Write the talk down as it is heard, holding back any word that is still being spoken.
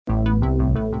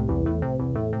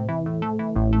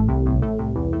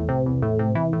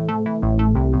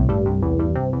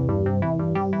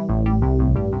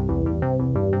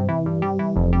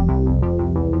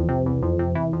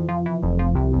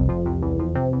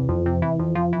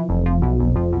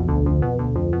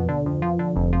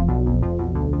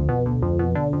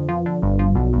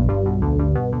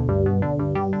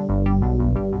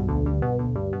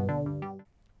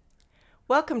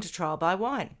Welcome to Trial by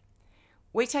Wine.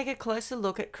 We take a closer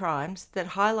look at crimes that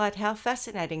highlight how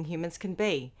fascinating humans can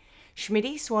be.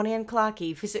 Schmitty, Swanee and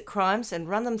Clarkey visit crimes and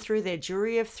run them through their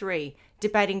jury of three,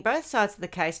 debating both sides of the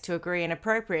case to agree an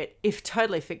appropriate, if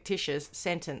totally fictitious,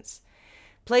 sentence.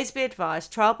 Please be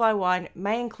advised, Trial by Wine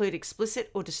may include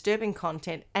explicit or disturbing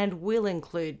content and will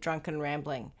include drunken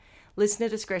rambling. Listener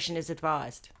discretion is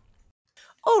advised.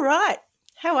 All right,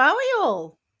 how are we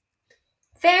all?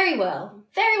 Very well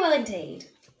indeed.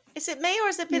 Is it me or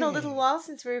has it been a little while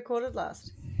since we recorded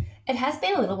last? It has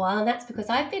been a little while, and that's because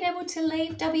I've been able to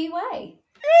leave WA.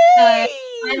 Hey,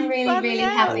 so I'm really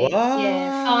happy. What?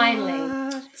 Yeah,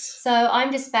 finally. So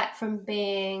I'm just back from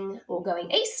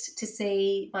going east to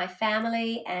see my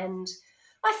family, and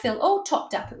I feel all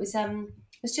topped up. It was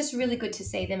just really good to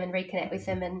see them and reconnect with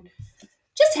them and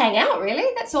just hang out,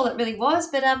 really. That's all it really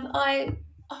was. But I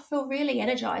feel really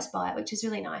energized by it, which is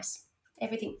really nice.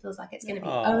 Everything feels like it's going to be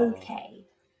okay.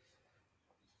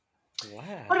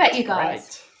 Wow. What about you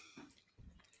guys? Great.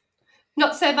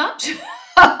 Not so much.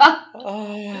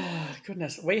 Oh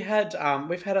goodness, we've had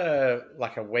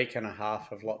a week and a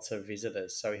half of lots of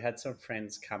visitors. So we had some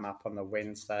friends come up on the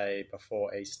Wednesday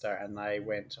before Easter, and they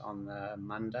went on the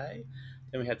Monday.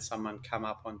 Then we had someone come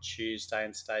up on Tuesday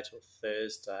and stay till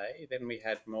Thursday. Then we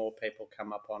had more people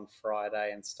come up on Friday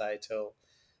and stay till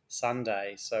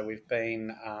Sunday. So we've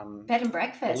been bed and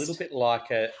breakfast, a little bit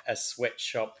like a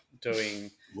sweatshop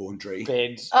doing laundry,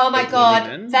 beds. Oh my God,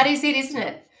 linen. that is it, isn't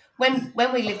it? When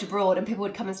we lived abroad and people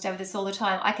would come and stay with us all the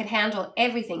time, I could handle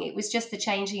everything. It was just the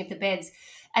changing of the beds,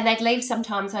 and they'd leave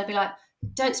sometimes. I'd be like,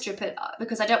 "Don't strip it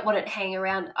because I don't want it hanging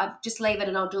around. I just leave it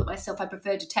and I'll do it myself. I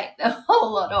prefer to take the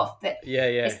whole lot off." But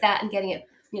it's that and getting it,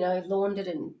 laundered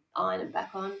and ironed and back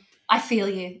on. I feel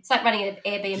you. It's like running an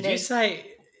Airbnb.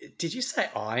 Did you say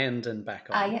ironed and back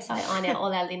on? Yes, I iron out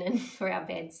all our linen for our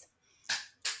beds.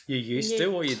 You used to,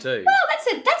 or you do?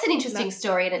 Well, that's an interesting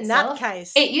story in itself.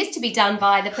 Nutcase. It used to be done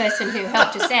by the person who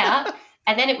helped us out,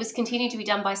 and then it was continued to be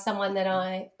done by someone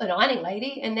an ironing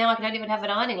lady, and now I don't even have an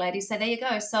ironing lady. So there you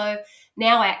go. So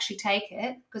now I actually take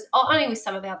it because only with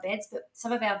some of our beds, but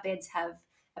some of our beds have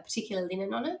a particular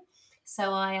linen on it.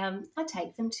 So I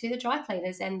take them to the dry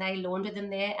cleaners and they launder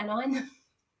them there and iron them.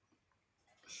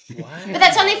 Wow. But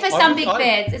that's only for some big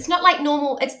beds. It's not like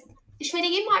normal.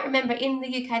 Schmitty, you might remember in the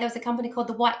UK there was a company called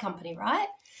the White Company, right?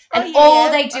 And all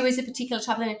they do is a particular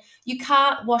type of linen. You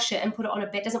can't wash it and put it on a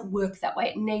bed. It doesn't work that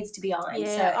way. It needs to be ironed.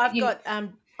 Yeah, so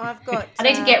I've got. I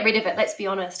need to get rid of it. Let's be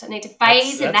honest. I need to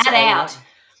phase that out.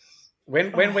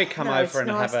 When we come over and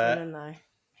nice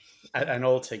have an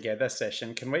all-together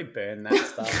session, can we burn that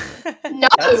stuff? No.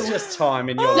 That's just time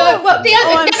in your life. No, well,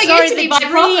 it never used to be my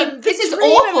problem. This is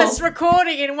awful. Of us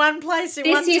recording in one place in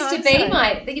one time. This used to be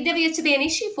it never used to be an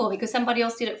issue for me because somebody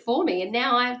else did it for me, and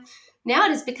now it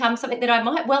has become something that I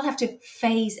might well have to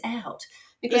phase out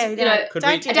because it doesn't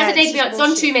need to be on. It's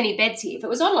on too many beds here. If it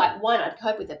was on like one, I'd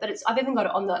cope with it, but I've even got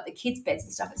it on the kids' beds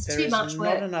and stuff. It's too much work.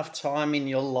 There's not enough time in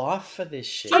your life for this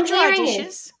shit. I'm dry hearing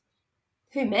dishes.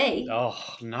 Who, me? Oh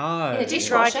no! In a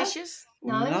dishwasher? Dry dishes?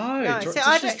 No. So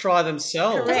dishes dry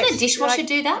themselves. Correct. Doesn't a dishwasher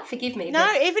do that? Forgive me.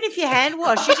 No, even if you hand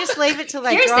wash, you just leave it till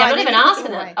they seriously, dry. I'm not even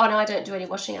asking it. Oh no, I don't do any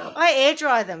washing up. I air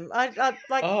dry them. I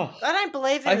don't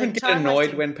believe in I even the get time annoyed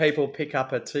wasting. when people pick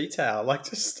up a tea towel. Like,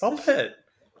 just stop it.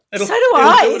 So do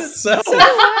I. It'll do it itself. So do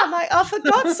I. I'm like, oh, for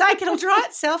God's sake, it'll dry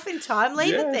itself in time.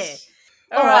 Leave it there.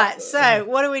 All right. So,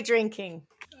 what are we drinking?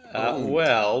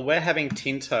 Well, we're having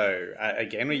Tinto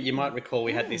again. You might recall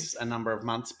we had this a number of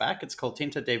months back. It's called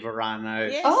Tinto di Verano.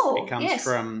 Yes. Oh, it comes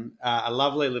from a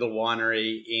lovely little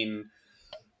winery in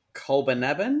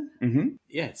Colbanaban. Mm-hmm.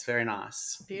 Yeah, it's very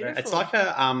nice. Beautiful. It's like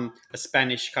a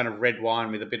Spanish kind of red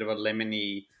wine with a bit of a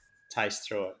lemony taste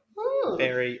through it. Mm.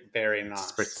 Very, very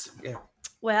nice. Spritz. Yeah.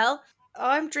 Well,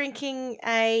 I'm drinking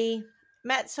a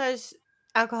Matzo's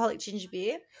alcoholic ginger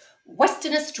beer.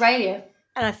 Western Australia.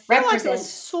 And I feel like it Represent. was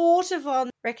sort of on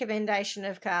recommendation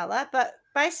of Carla, but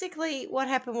basically what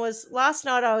happened was last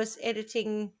night I was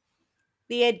editing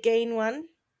the Ed Gein one,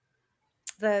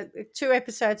 the 2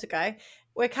 episodes ago,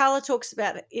 where Carla talks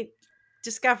about it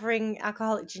discovering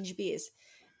alcoholic ginger beers.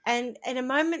 And in a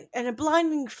moment, in a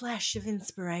blinding flash of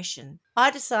inspiration,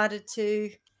 I decided to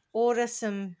order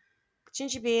some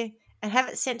ginger beer and have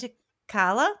it sent to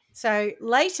Carla. So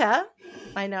later,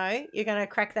 I know you're going to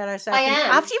crack that open. I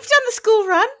am. After you've done the school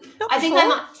run. I think I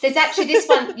might. There's actually this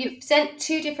one. You've sent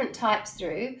 2 different types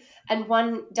through, and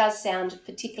one does sound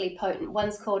particularly potent.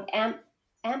 One's called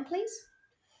Amplis,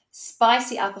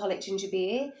 spicy alcoholic ginger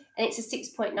beer, and it's a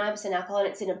 6.9% alcohol, and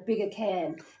it's in a bigger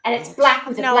can, and it's black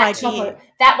with a No black top on idea. it.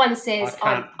 That one says,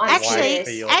 I can't I'm wait serious.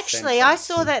 for your Actually, I sentence.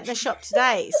 saw that in the shop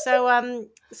today.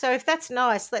 So if that's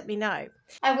nice, let me know.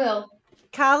 I will.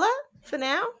 Carla, for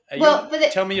now.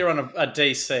 Tell me you're on a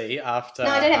DC after. No,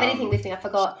 I don't have anything with me. I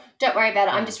forgot. Don't worry about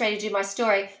it. I'm just ready to do my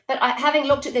story. But having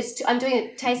looked at this, I'm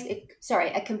doing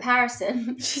a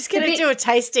comparison. She's going to do a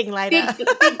tasting later.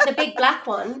 The big black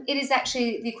one, it is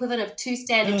actually the equivalent of 2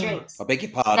 standard drinks. I beg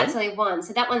your pardon? That's only one.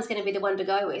 So that one's going to be the one to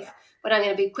go with. But I'm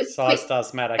going to be quick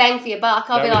does matter. bang for your buck.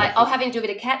 I'll be like, I'll having to do a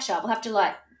bit of catch up. I'll have to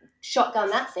like shotgun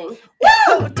that thing.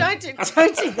 No, don't do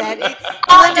that.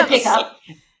 After pick up.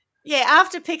 Yeah,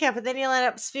 after pickup, and then you'll end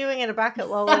up spewing in a bucket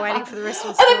while we're waiting for the rest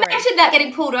of the Oh, story. imagine that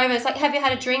getting pulled over. It's like, have you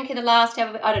had a drink in the last,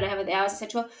 I don't know how many hours,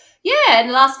 etc. Yeah, in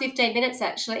the last 15 minutes,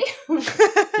 actually.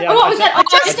 Yeah, What was that? I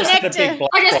just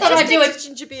thought I'd do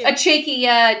ginger beer. a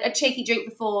cheeky drink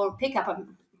before pickup.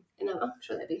 I'm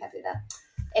sure they'd be happy with that.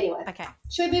 Anyway, Okay.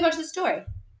 should we move on to the story?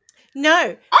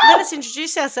 No, let us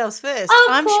introduce ourselves first. Of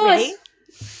I'm course. Schmitty.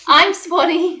 I'm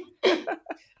Swanee.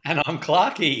 And I'm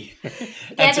Clarky. And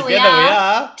Together together we we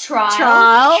are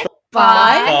Trial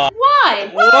by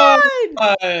Wine.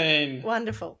 Wine.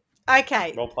 Wonderful.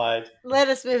 Okay, Well played. let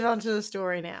us move on to the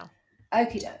story now.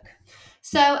 Okie doke.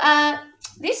 So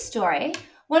this story,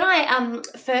 when I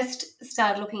first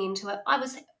started looking into it, I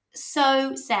was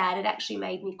so sad. It actually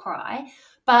made me cry.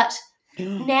 But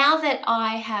now that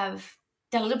I have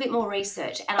done a little bit more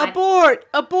research and Abort!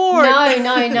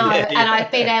 No. Yeah. And I've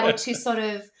been able to sort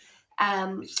of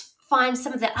find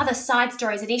some of the other side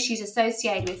stories and issues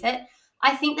associated with it,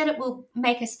 I think that it will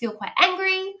make us feel quite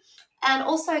angry and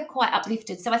also quite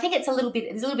uplifted. So I think there's a little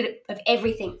bit of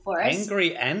everything for us.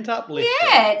 Angry and uplifted.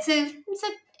 Yeah,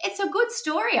 it's a good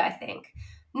story, I think.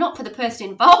 Not for the person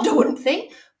involved, I wouldn't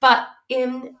think, but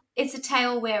it's a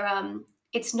tale where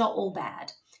it's not all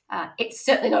bad. It's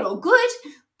certainly not all good,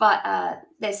 but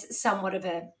there's somewhat of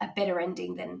a better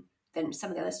ending than some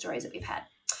of the other stories that we've had.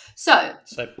 So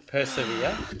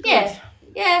persevere. yeah.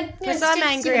 Because I'm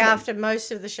angry after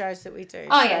most of the shows that we do.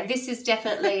 Oh yeah, this is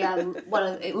definitely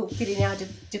it will fit in our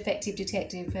defective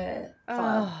detective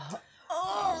file.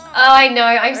 Oh, I know.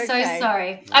 I'm so Okay.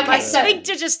 sorry. My Okay, so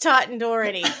sphincter just tightened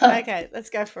already. Okay, let's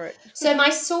go for it. so my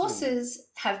sources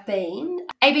have been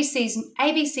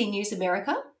ABC News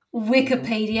America,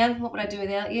 Wikipedia. What would I do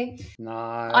without you?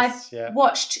 Nice. I've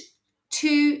watched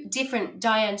 2 different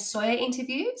Diane Sawyer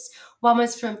interviews. One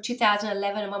was from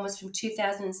 2011 and one was from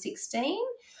 2016.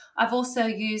 I've also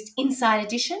used Inside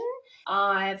Edition.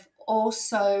 I've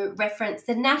also referenced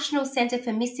the National Centre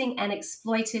for Missing and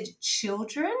Exploited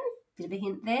Children. Bit of a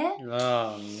hint there.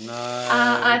 Oh, no.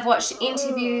 I've watched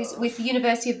interviews with the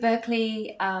University of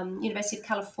Berkeley, University of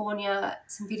California,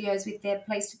 some videos with their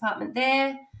police department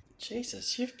there.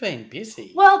 Jesus, you've been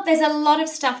busy. Well, there's a lot of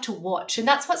stuff to watch, and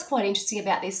that's what's quite interesting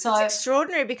about this. So, It's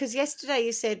extraordinary because yesterday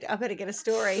you said, I better get a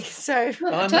story. So, I I tell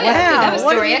know. you, I did have a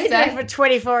what story have you been yesterday. doing for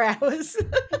 24 hours?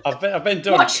 I've been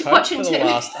doing Watch- coke watching for the TV.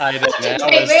 last 18 Watching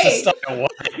hours TV. to stay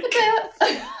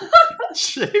awake.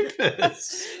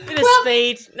 Jeepers. Bit of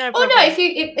speed, no Oh problem. no,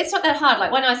 it's not that hard.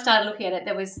 Like when I started looking at it,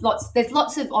 there's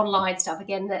lots of online stuff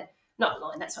again that not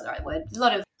online, that's not the right word. A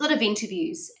lot of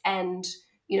interviews, and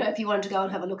if you wanted to go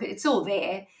and have a look at it, it's all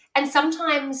there. And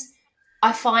sometimes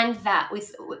I find that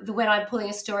when I'm pulling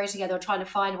a story together or trying to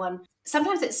find one,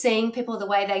 sometimes it's seeing people, the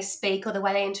way they speak or the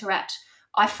way they interact.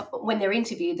 When they're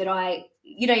interviewed, that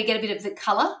you get a bit of the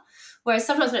colour. Whereas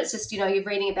sometimes when it's just, you're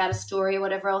reading about a story or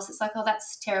whatever else, it's like, oh,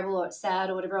 that's terrible or it's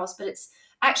sad or whatever else. But it's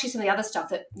actually some of the other stuff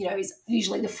that, is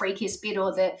usually the freakiest bit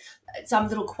or some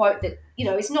little quote that,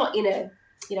 is not in a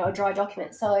dry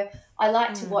document. So I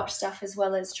like to watch stuff as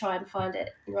well as try and find it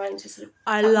and writing to sort of.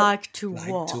 I like to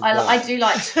watch. I do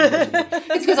like to.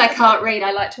 It's because I can't read.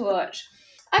 I like to watch.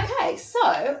 Okay,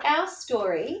 so our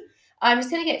story. I'm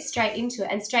just going to get straight into it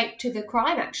and straight to the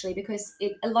crime, actually, because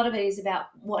a lot of it is about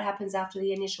what happens after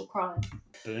the initial crime.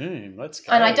 Boom, let's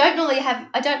go. And I don't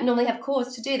normally have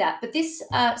cause to do that, but this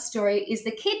story is the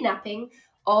kidnapping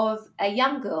of a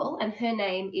young girl, and her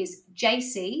name is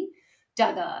JC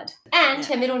Dugard, and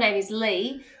her middle name is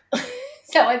Lee.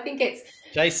 So I think it's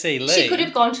JC Lee. She could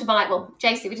have gone to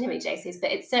JC. We didn't have any JCs,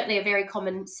 but it's certainly a very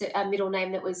common middle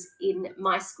name that was in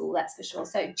my school. That's for sure.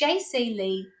 So JC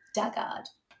Lee Dugard.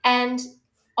 And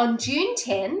on June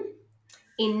 10,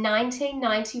 in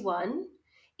 1991,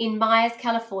 in Myers,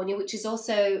 California, which is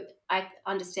also, I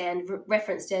understand,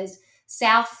 referenced as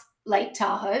South Lake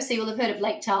Tahoe. So you'll have heard of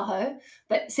Lake Tahoe,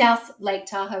 but South Lake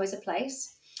Tahoe is a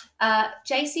place.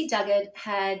 JC Dugard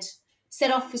had set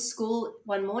off for school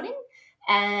one morning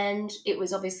and it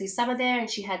was obviously summer there, and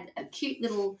she had a cute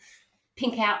little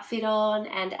pink outfit on,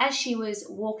 and as she was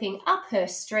walking up her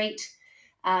street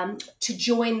to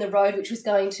join the road, which was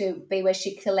going to be where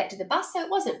she collected the bus, so it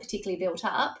wasn't particularly built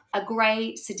up, a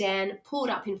grey sedan pulled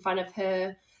up in front of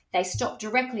her. They stopped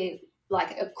directly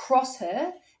like across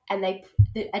her, and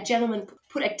a gentleman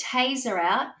put a taser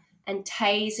out and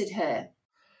tasered her.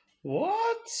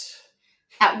 What?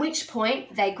 At which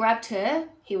point they grabbed her.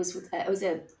 It was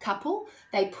a couple.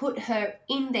 They put her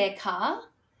in their car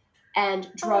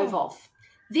and drove off.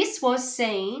 This was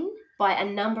seen by a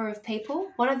number of people.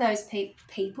 One of those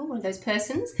one of those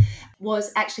persons,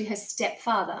 was actually her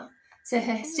stepfather. So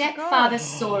her stepfather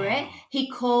saw it. He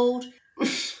called,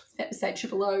 that was say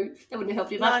 000, that wouldn't have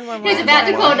helped you much. He was about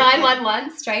to call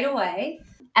 911 straight away,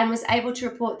 and was able to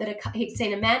report that he'd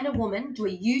seen a man and a woman do a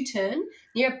U-turn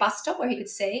near a bus stop where he could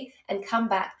see and come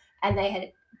back, and they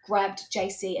had grabbed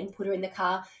JC and put her in the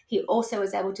car. He also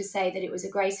was able to say that it was a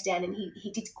grey sedan, and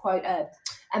he did quote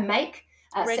a make.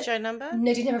 Rego number?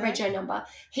 No, didn't have a Rego number.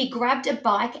 He grabbed a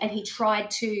bike and he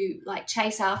tried to like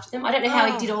chase after them. I don't know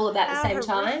how he did all of that at the same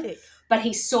time, but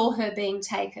he saw her being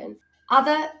taken.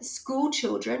 Other school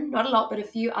children, not a lot, but a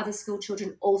few other school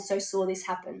children also saw this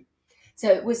happen. So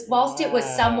it was, whilst it was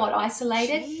somewhat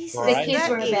isolated, the kids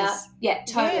were about,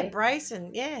 totally. Yeah,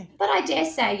 brazen, yeah. But I dare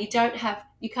say you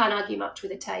can't argue much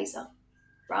with a taser,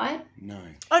 right? No.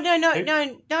 Oh,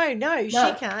 no,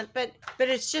 she can't. But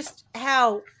it's just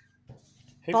how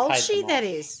bolshy that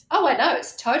is. Oh, I know,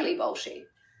 it's totally bolshy.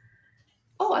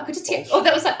 Oh, I could just hear. Oh,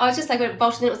 that was like I was just like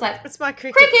bolshy, and it was like it's my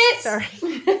crickets. Sorry.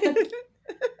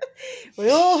 We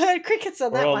all heard crickets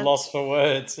on that one. We're all lost for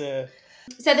words. Yeah.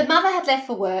 So the mother had left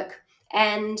for work,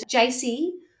 and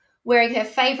JC, wearing her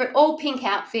favourite all pink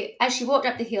outfit, as she walked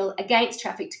up the hill against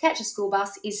traffic to catch a school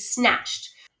bus, is snatched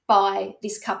by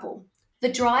this couple.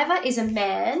 The driver is a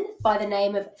man by the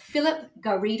name of Philip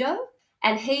Garrido,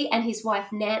 and he and his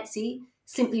wife Nancy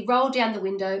simply rolled down the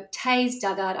window, tased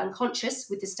Dugard unconscious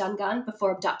with the stun gun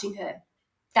before abducting her.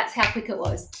 That's how quick it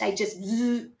was. They just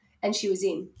and she was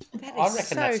in. I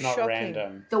reckon that's not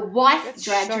random. The wife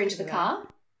dragged her into the car,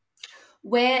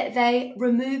 where they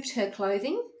removed her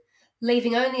clothing,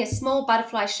 leaving only a small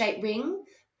butterfly-shaped ring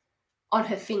on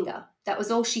her finger. That was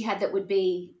all she had that would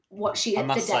be what she had. I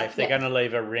must say, if they're going to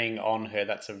leave a ring on her,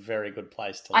 that's a very good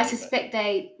place to leave I suspect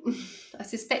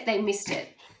they missed it.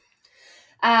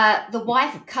 The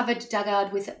wife covered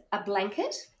Dugard with a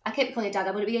blanket. I kept calling her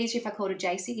Dugard. Would it be easier if I called her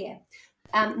JC? Yeah.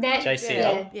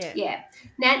 JCL? Yeah.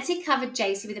 Nancy covered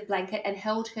JC with a blanket and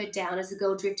held her down as the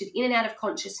girl drifted in and out of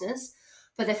consciousness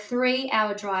for the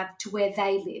 3-hour drive to where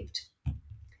they lived.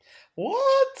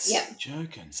 What? Yep.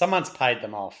 Joking. Someone's paid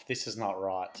them off. This is not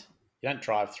right. You don't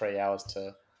drive 3 hours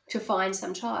to find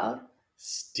some child.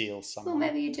 Steal someone. Well,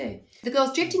 maybe you do. The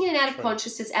girl's drifting in and out of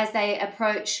consciousness as they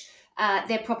approach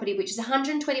their property, which is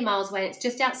 120 miles away, and it's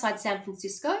just outside San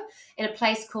Francisco in a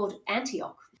place called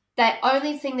Antioch. The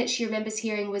only thing that she remembers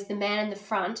hearing was the man in the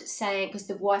front saying, because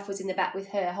the wife was in the back with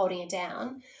her holding her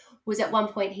down, was at one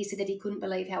point he said that he couldn't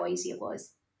believe how easy it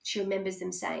was. She remembers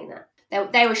them saying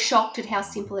that. They were shocked at how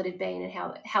simple it had been and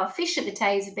how efficient the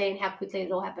tase had been, how quickly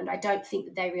it all happened. I don't think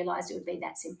that they realised it would be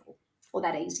that simple or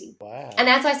that easy. Wow. And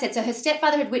as I said, so her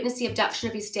stepfather had witnessed the abduction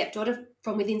of his stepdaughter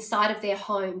from within sight of their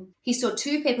home. He saw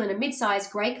 2 people in a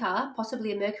mid-sized grey car,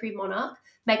 possibly a Mercury Monarch,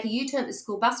 make a U-turn at the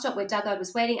school bus stop where Dugard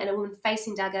was waiting, and a woman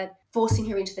facing Dugard, forcing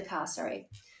her into the car,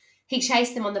 He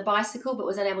chased them on the bicycle but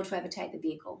was unable to overtake the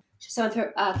vehicle. Some of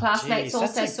her classmates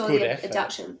also saw the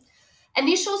abduction.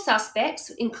 Initial suspects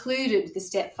included the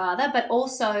stepfather, but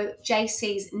also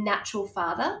JC's natural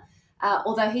father,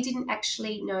 although he didn't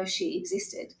actually know she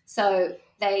existed. So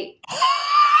the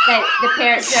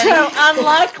parents... So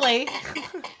unlikely.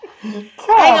 Hang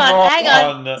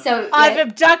on. So I've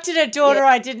abducted a daughter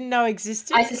I didn't know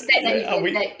existed. I suspect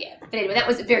that but anyway, that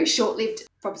was a very short-lived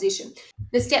proposition.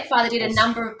 The stepfather did a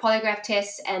number of polygraph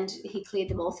tests and he cleared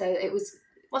them all. So it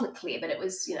wasn't clear, but it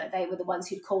was, they were the ones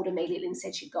who'd called immediately and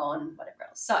said she'd gone, whatever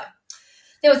else. So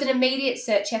there was an immediate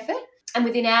search effort, and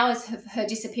within hours of her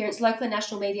disappearance, local and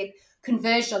national media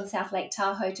converged on South Lake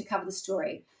Tahoe to cover the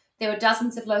story. There were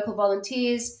dozens of local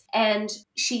volunteers, and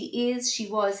she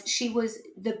was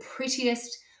the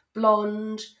prettiest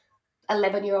blonde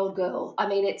 11-year-old girl. I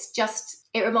mean, it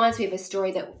reminds me of a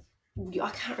story that I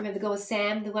can't remember. The girl was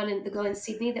Sam, the girl in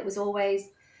Sydney that was always,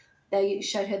 they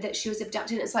showed her that she was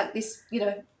abducted. And it's like this,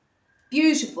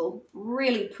 beautiful,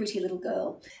 really pretty little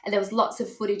girl. And there was lots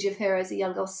of footage of her as a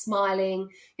young girl smiling,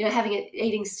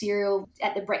 eating cereal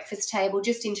at the breakfast table,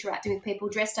 just interacting with people,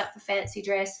 dressed up for fancy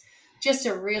dress. Just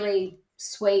a really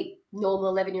sweet,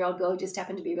 normal 11-year-old girl who just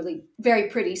happened to be really very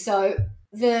pretty. So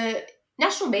the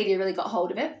national media really got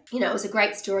hold of it. It was a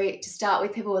great story to start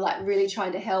with. People were like really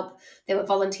trying to help. There were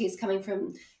volunteers coming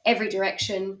from every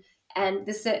direction, and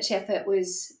the search effort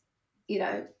was,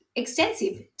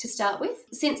 extensive to start with.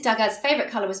 Since Dugard's favourite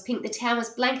colour was pink, the town was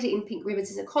blanketed in pink ribbons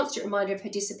as a constant reminder of her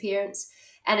disappearance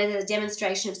and as a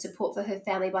demonstration of support for her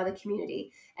family by the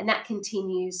community. And that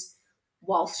continues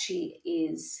whilst she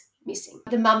is missing.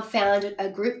 The mum founded a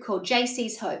group called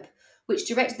JC's Hope, which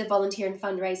directed the volunteer and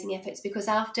fundraising efforts, because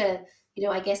after,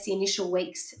 I guess the initial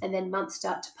weeks and then months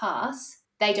start to pass,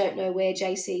 they don't know where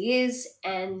JC is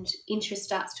and interest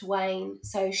starts to wane.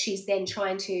 So she's then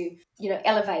trying to,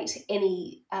 elevate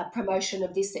any promotion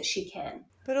of this that she can.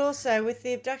 But also with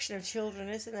the abduction of children,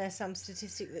 isn't there some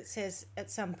statistic that says at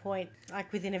some point,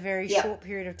 like within a very short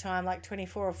period of time, like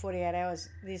 24 or 48 hours,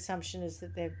 the assumption is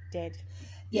that they're dead?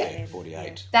 Yeah, 48.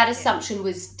 Yeah. That assumption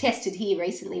was tested here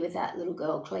recently with that little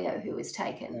girl, Cleo, who was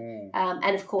taken.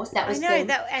 And of course, that was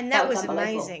that was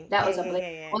amazing. That was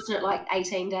unbelievable. Yeah. Wasn't it like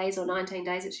 18 days or 19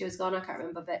 days that she was gone? I can't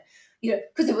remember, but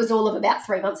because it was all of about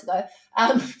 3 months ago.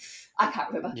 I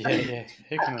can't remember. Yeah.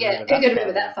 Who can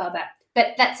remember that far back?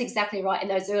 But that's exactly right. In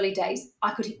those early days,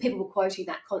 people were quoting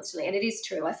that constantly, and it is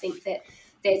true. I think that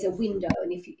there's a window,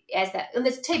 and and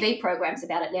there's TV programs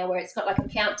about it now where it's got like a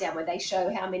countdown where they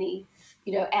show how many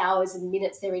hours and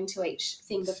minutes they're into each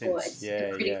thing before it's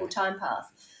a critical time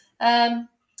path.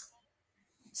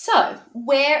 So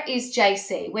where is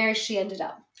JC? Where has she ended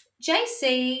up?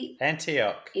 JC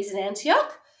Antioch is in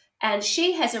Antioch, and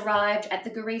she has arrived at the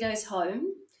Garridos'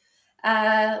 home,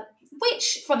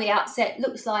 which from the outset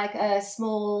looks like a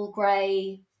small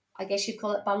grey, I guess you'd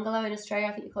call it bungalow in Australia.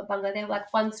 I think you call it bungalow there,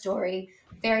 like one story,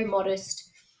 very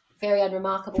modest, very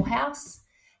unremarkable house.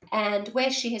 And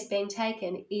where she has been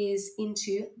taken is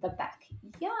into the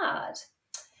backyard.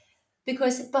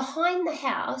 Because behind the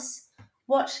house,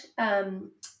 what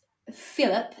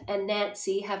Philip and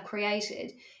Nancy have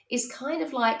created is kind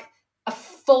of like a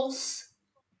false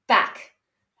back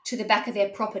to the back of their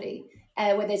property,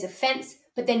 where there's a fence,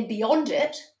 but then beyond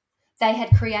it, they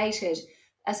had created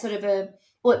a sort of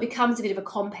it becomes a bit of a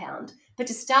compound. But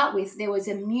to start with, there was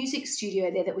a music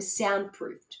studio there that was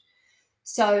soundproofed.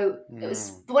 So it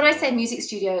was, but when I say music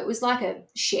studio, it was like a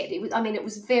shed. It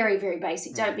was very, very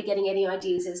basic. Don't be getting any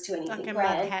ideas as to anything like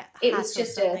grand. It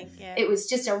was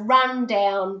just a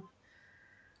rundown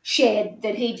shed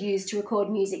that he'd used to record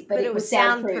music, but it was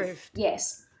soundproof.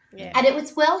 Yes. Yeah. And it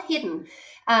was well hidden.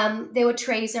 There were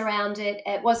trees around it.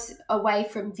 It was away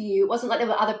from view. It wasn't like there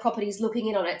were other properties looking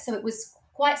in on it. So it was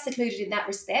quite secluded in that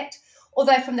respect.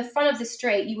 Although from the front of the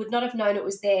street, you would not have known it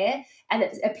was there, and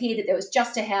it appeared that there was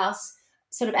just a house,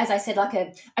 sort of, as I said, like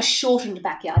a shortened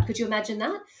backyard. Could you imagine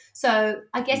that? So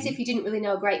I guess if you didn't really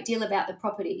know a great deal about the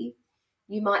property,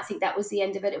 you might think that was the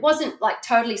end of it. It wasn't like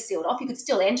totally sealed off. You could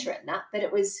still enter it and that, but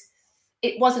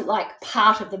it wasn't like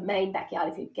part of the main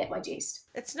backyard, if you get my gist.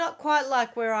 It's not quite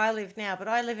like where I live now, but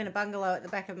I live in a bungalow at the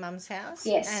back of Mum's house.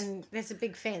 Yes. And there's a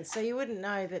big fence, so you wouldn't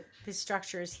know that this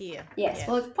structure is here. Yes, yeah.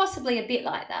 Well, it's possibly a bit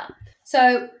like that.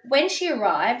 So when she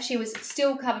arrived, she was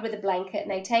still covered with a blanket,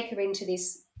 and they take her into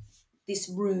this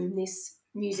room, this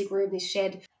music room, this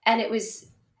shed, and it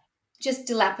was just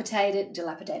dilapidated,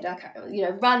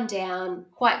 run down,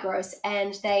 quite gross,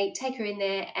 and they take her in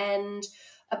there, and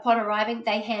upon arriving,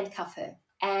 they handcuff her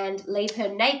and leave her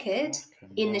naked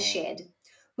in the shed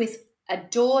with a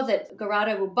door that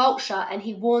Garrido will bolt shut, and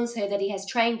he warns her that he has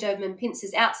trained Doberman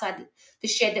pincers outside the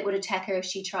shed that would attack her if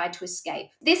she tried to escape.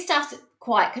 This stuff's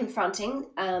quite confronting.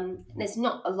 There's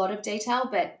not a lot of detail,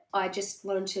 but I just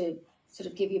wanted to sort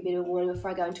of give you a bit of a warning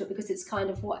before I go into it, because it's kind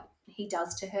of what he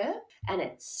does to her, and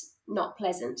it's not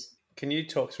pleasant. Can you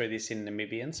talk through this in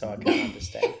Namibian so I can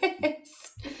understand?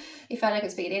 Yes. If I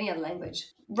could speak any other language.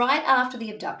 Right after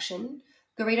the abduction,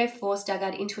 Garrido forced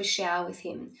Dugard into a shower with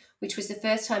him, which was the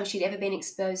first time she'd ever been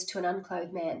exposed to an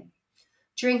unclothed man.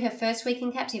 During her first week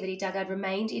in captivity, Dugard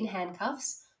remained in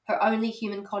handcuffs. Her only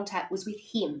human contact was with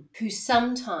him, who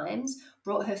sometimes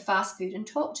brought her fast food and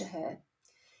talked to her.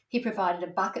 He provided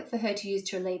a bucket for her to use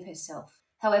to relieve herself.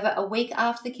 However, a week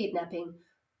after the kidnapping,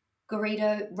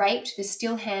 Garrido raped the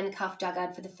still handcuffed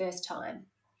Dugard for the first time.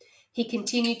 He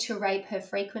continued to rape her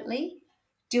frequently,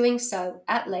 doing so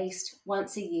at least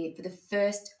once a year for the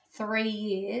first 3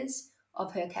 years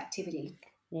of her captivity.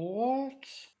 What?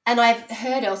 And I've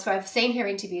heard elsewhere, I've seen her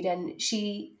interviewed, and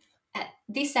she, at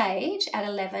this age, at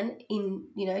 11, in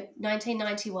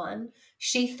 1991,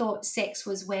 she thought sex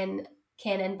was when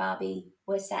Ken and Barbie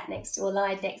were sat next to or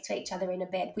lied next to each other in a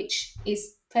bed, which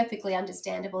is perfectly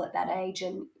understandable at that age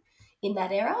and in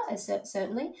that era,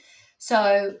 certainly.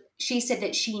 So she said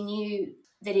that she knew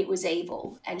that it was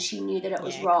evil, and she knew that it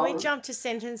was Can wrong. we jump to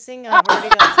sentencing? I've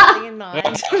already got something in mind.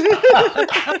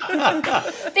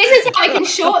 This is how we can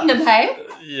shorten them, hey?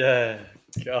 Yeah,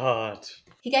 God.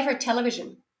 He gave her a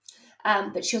television,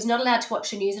 but she was not allowed to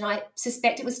watch the news, and I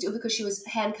suspect it was still because she was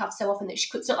handcuffed so often that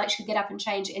it's not like she could get up and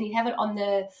change, and he'd have it on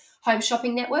the Home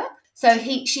Shopping Network. So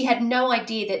she had no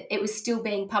idea that it was still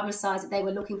being publicised that they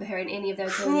were looking for her in any of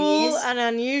those early Cruel years. and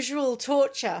unusual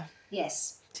torture.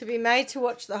 Yes. To be made to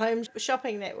watch the Home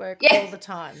Shopping Network all the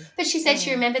time. But she said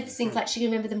she remembered things like she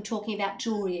remembered them talking about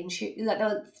jewellery and like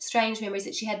the strange memories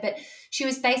that she had. But she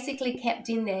was basically kept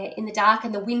in there in the dark,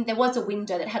 and there was a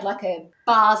window that had like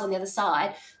bars on the other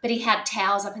side, but he had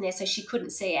towels up in there so she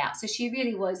couldn't see out. So she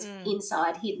really was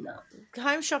inside, hidden up.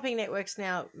 Home Shopping Networks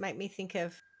now make me think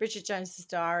of Bridget Jones's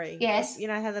Diary. Yes. You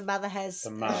know how the mother has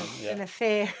The mum, an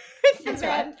affair with That's the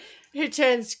man right. who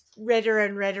turns redder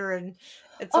and redder, and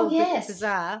it's all a bit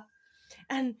bizarre.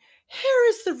 And here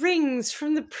is the rings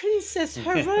from the princess,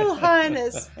 Her Royal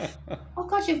Highness. Oh,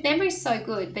 God, your memory's so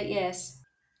good, but yes.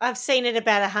 I've seen it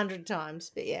about 100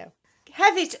 times, but yeah.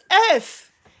 Have it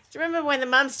off. Do you remember when the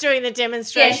mum's doing the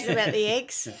demonstration about the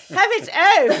eggs? Have it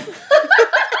off.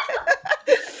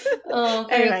 Oh,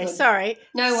 very anyway, good. sorry.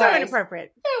 No so worries.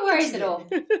 Inappropriate. No worries at all.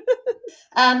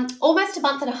 Almost a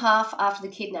month and a half after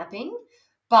the kidnapping,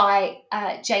 by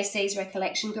JC's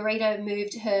recollection, Garrido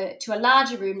moved her to a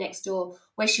larger room next door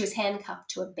where she was handcuffed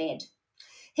to a bed.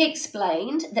 He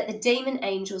explained that the demon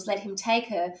angels let him take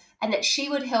her and that she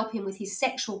would help him with his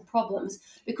sexual problems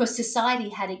because society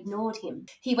had ignored him.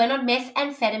 He went on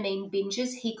methamphetamine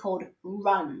binges he called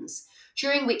runs,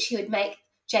 during which he would make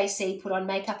JC put on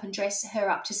makeup and dress her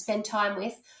up to spend time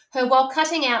with her while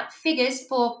cutting out figures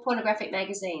for pornographic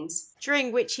magazines.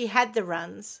 During which he had the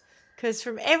runs. Because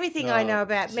from everything I know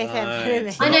about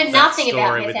methamphetamine... I know nothing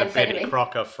about with the Betty methamphetamine.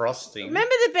 Crocker frosting.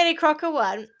 Remember the Betty Crocker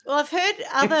one? Well, I've heard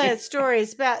other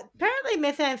stories about apparently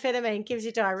methamphetamine gives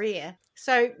you diarrhea.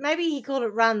 So maybe he called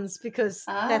it runs because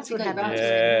that's what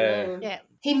happened. Yeah.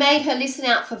 He made her listen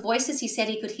out for voices he said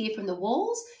he could hear from the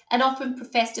walls and often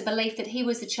professed a belief that he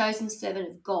was the chosen servant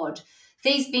of God.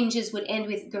 These binges would end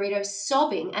with Garrido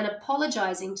sobbing and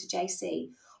apologising to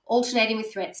JC, alternating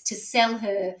with threats to sell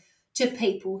her to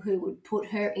people who would put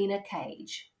her in a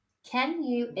cage. Can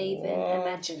you even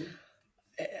imagine?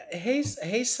 He's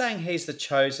saying he's the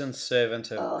chosen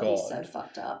servant of God. Oh, he's so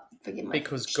fucked up. Forgive me.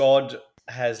 Because God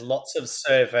has lots of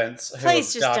servants.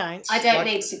 Please just don't. I don't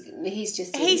need to. He's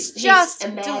just just a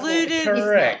madman. deluded.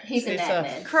 Correct. He's a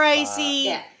madman.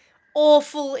 Crazy,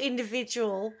 awful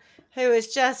individual who has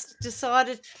just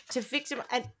decided to victim.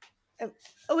 And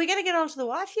are we going to get on to the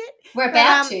wife yet? We're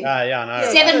about to. Yeah, I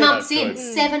know. 7 months in. Good.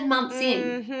 7 months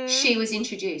in, she was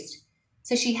introduced.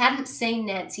 So she hadn't seen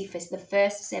Nancy for the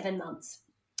first 7 months.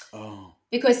 Oh.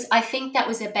 Because I think that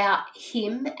was about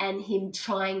him and him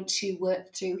trying to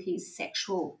work through his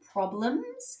sexual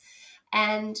problems.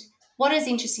 And what is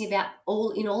interesting about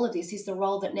all of this is the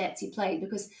role that Nancy played,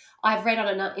 because I've read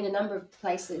in a number of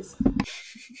places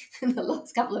in the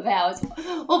last couple of hours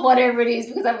or whatever it is,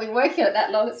 because I've been working on it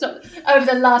that long. It's not over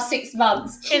the last 6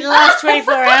 months. In the last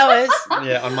 24 hours.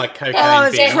 Yeah, on my cocaine I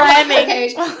was binge.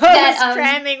 cramming.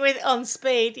 Cramming on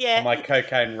speed, yeah. On my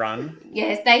cocaine run.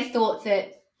 Yes, they thought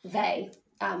that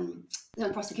the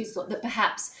prosecutors thought that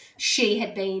perhaps she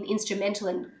had been instrumental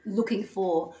in looking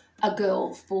for a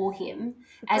girl for him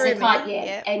as a kind,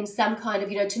 and some kind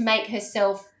of, to make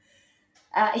herself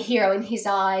a hero in his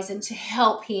eyes and to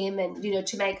help him and,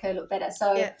 to make her look better.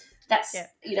 So that's,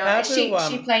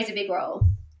 she plays a big role.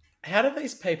 How do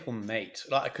these people meet?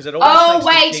 Because it always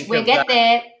makes me think we'll of get that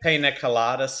there. Pina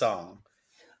Colada song.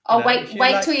 Wait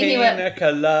till you hear it. Pina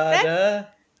Colada.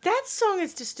 That song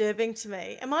is disturbing to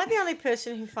me. Am I the only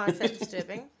person who finds that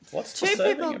disturbing? What's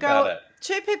disturbing about it?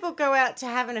 Two people go out to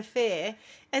have an affair,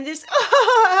 and this,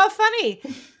 oh, how funny.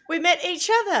 We met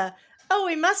each other. Oh,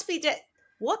 we must be dead.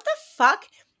 What the fuck?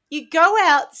 You go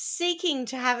out seeking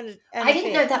to have an affair. I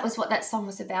didn't know that was what that song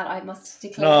was about, I must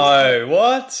declare. No,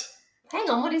 what? Hang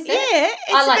on, what is that?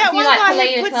 Yeah, it's about one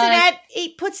guy who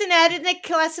puts an ad in the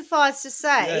classifieds to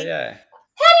say. Yeah.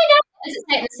 How do you know? Does it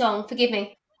say it in the song? Forgive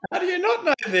me. How do you not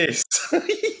know this? I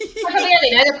probably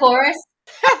only know the chorus.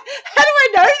 How do I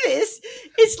know this?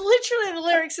 It's literally the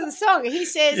lyrics of the song. He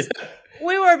says,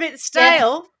 we were a bit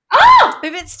stale. Yeah. Oh!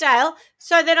 A bit stale.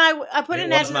 So then I put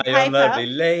an ad in the paper. Lovely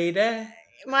lady.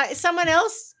 Someone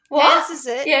else answers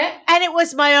it. Yeah. And it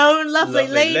was my own lovely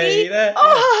lady.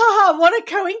 Oh, what a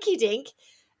coinky-dink.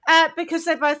 Because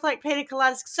they both like pina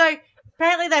coladas. So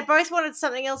apparently they both wanted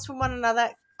something else from one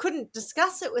another, couldn't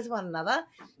discuss it with one another.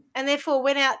 and therefore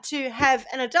went out to have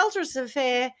an adulterous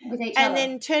affair With each and other.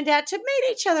 then turned out to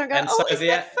meet each other and go, And so isn't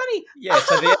that funny? Yeah,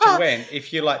 so the ad went,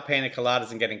 if you like pina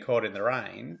coladas and getting caught in the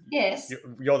rain, Yes.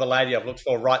 you're the lady I've looked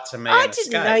for, write to me I and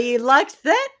didn't escape. know you liked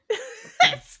that.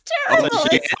 That's terrible.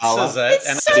 She It's, answers it, it's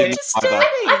and so it's disturbing.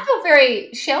 I feel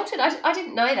very sheltered. I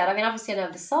didn't know that. I mean, obviously I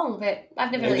know the song, but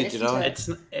I've never really Neither did listened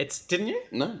to I. it. it's didn't you?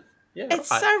 No. Yeah,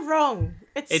 It's right. so wrong.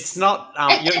 It's not.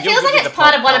 It you'll feels give like me it's the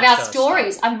part pop of one of our culture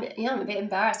stories. stuff. I'm a bit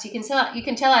embarrassed. You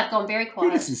can tell I've gone very Who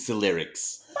quiet. listens to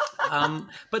lyrics?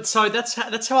 But so that's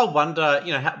how I wonder.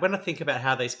 When I think about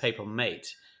how these people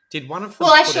meet, did one of them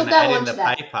Well, I put shall an go ad on in to the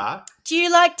that. paper? Do you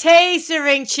like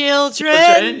tasering children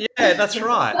Children? Yeah, that's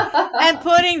right. and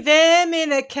putting them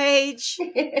in a cage?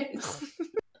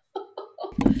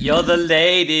 You're the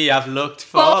lady I've looked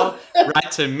for.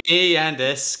 Write to me and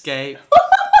escape.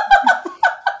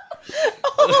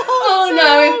 Oh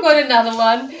no, we've got another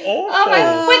one. Oh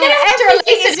my, we're going to have to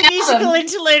Everything release is a an musical album.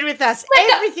 interlude with us.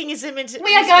 We're Everything is a musical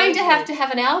We are going to interlude.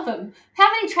 have an album. How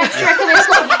many tracks do you reckon we've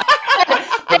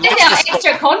got? There's our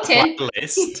extra content.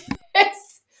 List.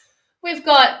 Yes. We've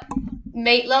got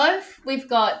Meatloaf. We've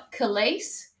got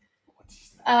Khalees.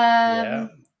 Yeah.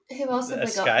 Who else have we got?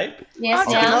 Escape. Yes,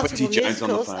 I now. did Quincy multiple Jones on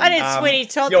the musicals. phone. I did Sweeney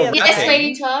Todd the you're other Yes, rapping. day.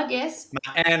 Sweeney Todd, yes.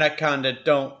 My anaconda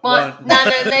don't What? want. None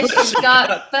of this has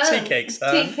got fun. Tea cakes,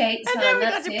 son. Tea cakes, And son, then we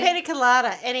got that's to it. pina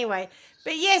colada. Anyway,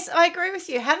 but yes, I agree with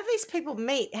you. How do these people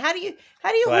meet? How do you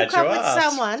Glad hook up you with asked.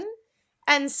 someone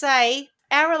and say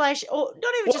our relation, or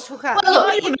not even just hook up? well,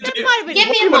 look, You know, what you that might have been. Give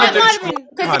me you a wanna that do, might have been.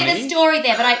 Because there's a honey? story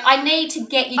there, but I need to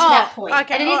get you to that point.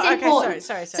 Okay, and it is important.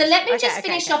 Sorry. So let me Okay, just okay,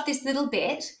 finish okay. off this little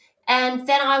bit, and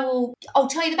then I'll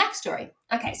tell you the backstory.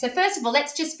 Okay, so first of all,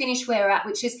 let's just finish where we're at,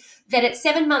 which is that at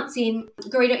 7 months in,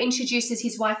 Garrido introduces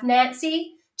his wife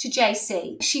Nancy to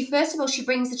JC. She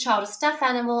brings the child a stuffed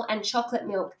animal and chocolate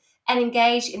milk and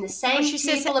engage in the same Well, she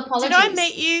says, tearful apologies.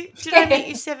 Did I meet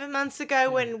you 7 months ago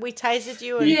when we tasered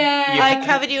you and Yeah. I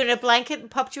covered you in a blanket and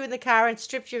popped you in the car and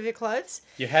stripped you of your clothes?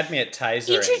 You had me at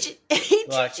tasering.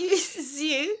 Introduces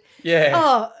you. Yeah.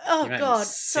 Oh You made me God.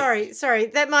 sick. Sorry.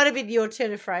 That might have been your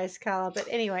turn of phrase, Carla. But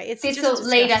anyway, it's This just will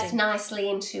lead us disgusting. nicely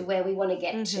into where we want to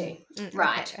get to.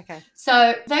 Right. Okay.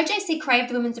 So, though JC craved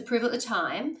the woman's approval at the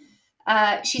time,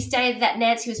 she stated that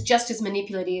Nancy was just as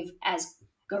manipulative as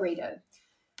Garrido.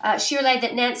 She relayed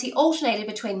that Nancy alternated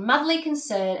between motherly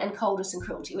concern and coldness and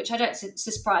cruelty, which I don't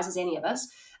surprises any of us,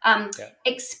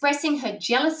 expressing her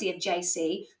jealousy of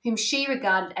JC, whom she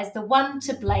regarded as the one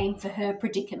to blame for her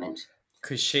predicament.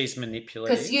 Because she's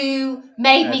manipulative. Because you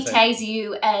made me As a- tase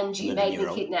you and you made me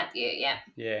 11-year-old. kidnap you, yeah.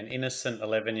 Yeah, an innocent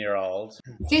 11-year-old.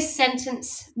 This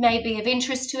sentence may be of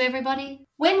interest to everybody.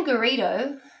 When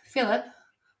Garrido, Philip,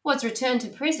 was returned to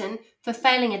prison for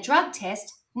failing a drug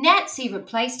test, Nancy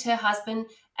replaced her husband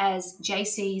as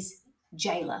JC's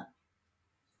jailer.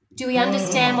 Do we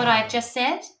understand what I've just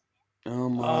said? Oh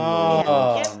my lord.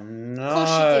 Oh, Yep. no. Of course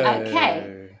she did. Okay.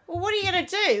 Well, what are you going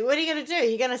to do? What are you going to do?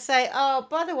 You're going to say, "Oh,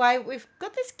 by the way, we've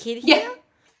got this kid here." Yeah.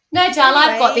 No, darling,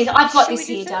 I've got this. I've got Should this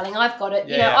we do here, that? darling. I've got it.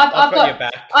 Yeah, You know, I've got your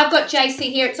back. I've got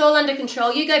JC here. It's all under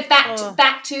control. You go back Oh.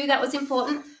 to that was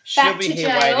important. She'll back be to here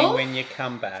jail. waiting when you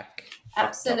come back.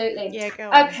 Absolutely. Yeah, go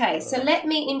on. Okay, so let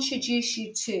me introduce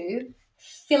you to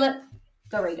Philip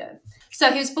Garrido.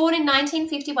 So he was born in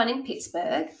 1951 in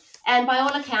Pittsburgh, and by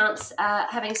all accounts,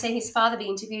 having seen his father be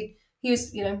interviewed, he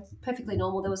was, perfectly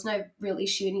normal. There was no real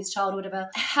issue in his childhood.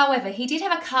 However, he did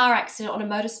have a car accident on a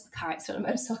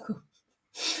motorcycle.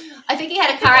 I think he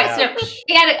had a car accident. Ouch.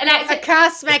 He had an A accident. car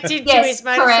smacked into Yes, his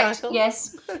motorcycle. correct.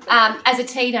 Yes, as a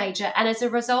teenager, and as a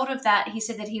result of that, he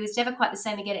said that he was never quite the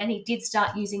same again, and he did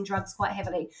start using drugs quite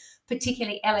heavily,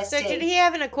 particularly LSD. So did he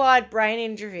have an acquired brain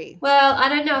injury? Well, I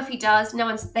don't know if he does.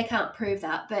 They can't prove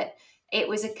that, but it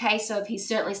was a case of he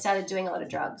certainly started doing a lot of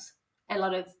drugs and a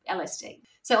lot of LSD.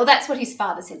 So, well, that's what his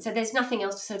father said. So there's nothing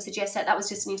else to sort of suggest that. That was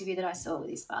just an interview that I saw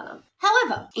with his father.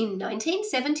 However, in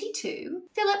 1972,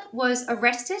 Philip was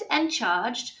arrested and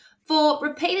charged for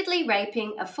repeatedly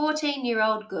raping a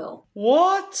 14-year-old girl.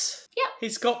 What? Yeah.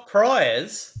 He's got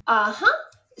priors. Uh-huh.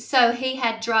 So he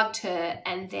had drugged her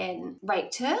and then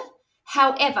raped her.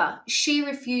 However, she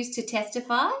refused to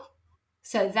testify.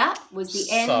 So that was the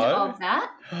end So? of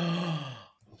that.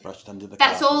 Brushed under the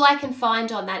That's carpet. all I can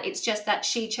find on that. It's just that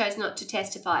she chose not to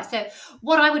testify. So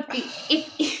what I would be,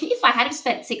 if I had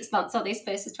spent 6 months on this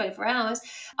versus 24 hours,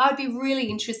 I would be really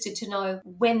interested to know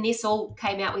when this all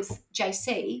came out with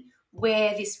JC,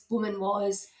 where this woman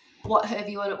was, what her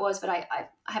view on it was, but I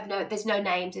have there's no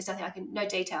names, there's nothing, no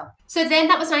detail. So then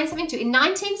that was 1972. In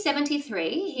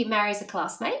 1973, he marries a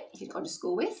classmate he'd gone to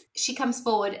school with. She comes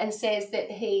forward and says that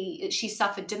she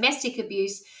suffered domestic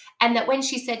abuse and that when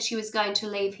she said she was going to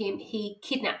leave him, he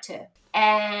kidnapped her.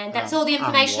 And that's all the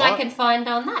information I what? can find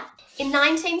on that. In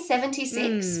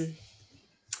 1976.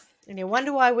 And you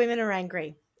wonder why women are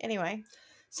angry. Anyway.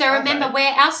 So remember Okay.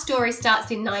 where our story starts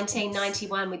in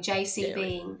 1991 with JC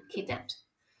being kidnapped.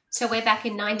 So we're back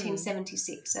in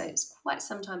 1976, so it's quite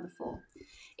some time before.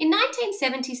 In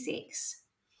 1976,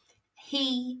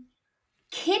 he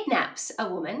kidnaps a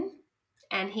woman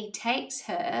and he takes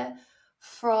her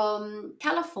from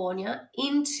California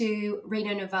into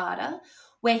Reno, Nevada,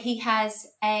 where he has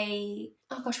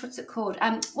what's it called?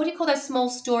 What do you call those small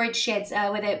storage sheds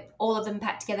where they're all of them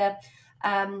packed together?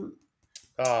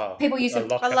 People use them.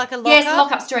 Like a lockup? Yes,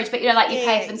 lock-up storage, but, you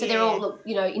pay for them, so they're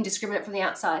yeah. all, indiscriminate from the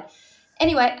outside.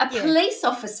 Anyway, a police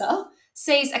officer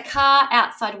sees a car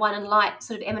outside one and light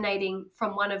sort of emanating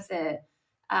from one of the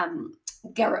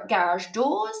garage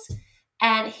doors,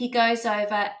 and he goes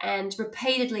over and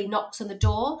repeatedly knocks on the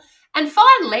door, and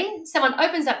finally someone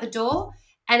opens up the door,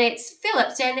 and it's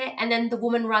Philip down there, and then the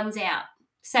woman runs out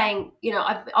saying, she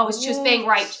was being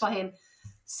raped by him.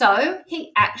 So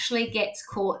he actually gets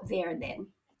caught there and then.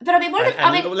 But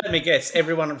let me guess,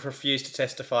 everyone refused to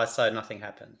testify, so nothing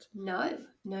happened. No.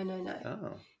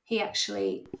 Oh. He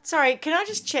actually... Sorry, can I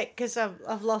just check, because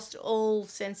I've lost all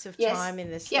sense of Yes. time in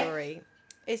this Yep. story.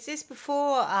 Is this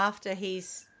before or after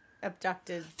he's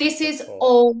abducted? This is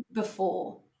all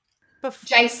before.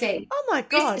 JC. Oh my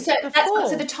God, So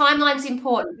the timeline's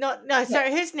important.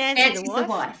 Sorry, who's Nancy? Nancy's the wife? the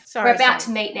wife. Sorry, We're about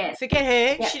to meet Nancy. Forget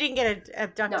her. Yep. She didn't get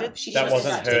abducted. No, she That didn't.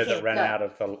 wasn't her that dickhead. ran No. out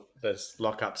of this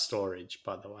lock-up storage,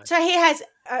 by the way. So he has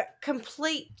a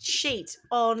complete sheet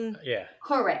on Yeah.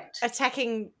 Correct.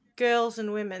 attacking girls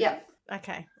and women. Yep.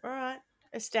 Okay. All right.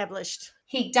 Established.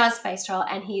 He does face trial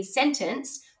and he is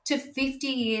sentenced to 50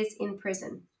 years in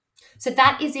prison. So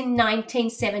that is in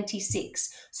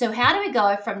 1976. So how do we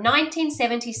go from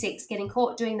 1976, getting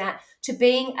caught doing that, to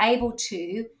being able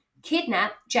to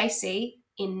kidnap JC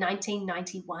in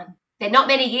 1991? There are not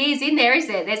many years in there, is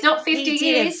there? There's not 50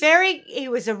 years. He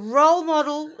was a role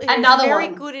model. He Another was very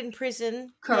one. good in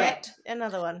prison. Correct. Yeah,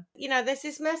 another one. There's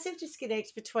this massive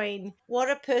disconnect between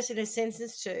what a person is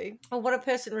sentenced to or what a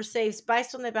person receives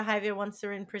based on their behaviour once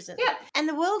they're in prison. Yeah. And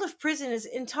the world of prison is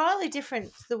entirely different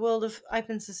to the world of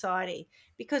open society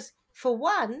because, for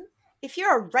one, if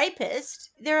you're a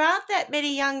rapist, there aren't that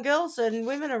many young girls and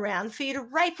women around for you to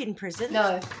rape in prison.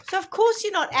 No. So, of course,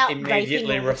 you're not out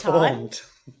Immediately raping all the time. reformed.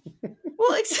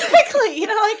 Well, exactly.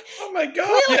 Oh my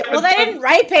God. Clearly, well, they didn't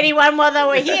rape anyone while they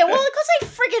were here. Well, because they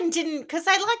friggin' didn't, because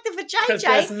they like the Because vajayjay.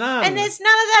 there's none. And there's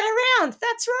none of that around.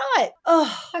 That's right.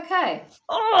 Oh, Okay.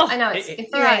 I know, it's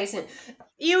infuriating, isn't it?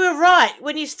 You were right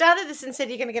when you started this and said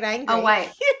you're going to get angry. Oh, wait.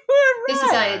 You were right. This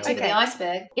is only a tip of the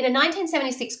iceberg. In a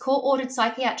 1976 court-ordered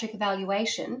psychiatric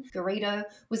evaluation, Garrido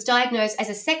was diagnosed as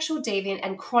a sexual deviant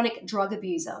and chronic drug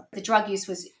abuser. The drug use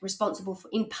was responsible,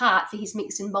 in part, for his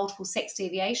mixed and multiple sex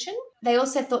deviation. They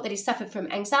also thought that he suffered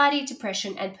from anxiety,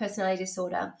 depression, and personality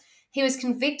disorder. He was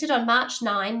convicted on March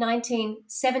 9,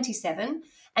 1977,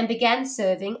 and began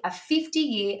serving a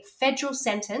 50-year federal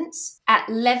sentence at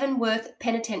Leavenworth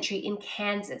Penitentiary in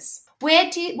Kansas.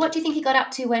 What do you think he got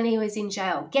up to when he was in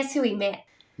jail? Guess who he met?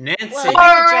 Nancy. Well,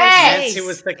 Nancy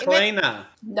was the cleaner.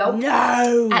 Nope.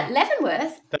 No. At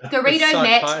Leavenworth, The Garrido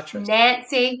met psychiatrist.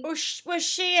 Nancy. Was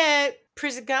she a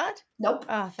prison guard? Nope.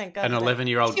 Oh, thank God. An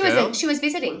 11-year-old She girl. was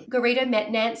visiting. Garrido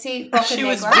met Nancy She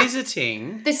was Boccanegra,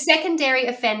 visiting. the secondary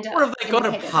offender. What have they got, a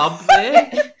independent. pub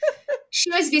there? She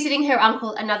was visiting her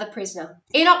uncle, another prisoner.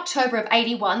 In October of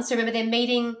 81, so remember they're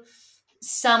meeting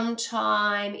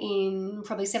sometime in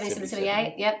probably 77,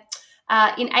 78, yep.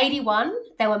 In 81,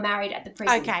 they were married at the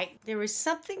prison. Okay, there is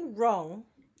something wrong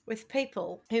with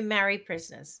people who marry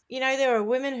prisoners. There are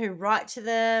women who write to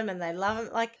them and they love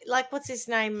them. Like what's his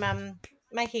name?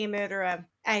 Making a Murderer,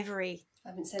 Avery. I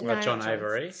haven't said Well, that. John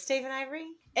Avery. Stephen Avery?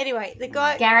 Anyway, the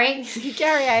guy... Gary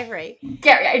Avery.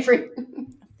 Avery.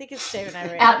 I think it's Stephen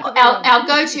Avery. Our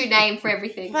go-to name for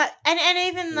everything. But and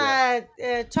even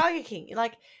Tiger King,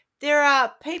 there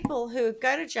are people who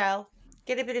go to jail,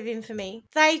 get a bit of infamy.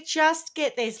 They just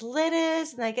get these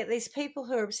letters, and they get these people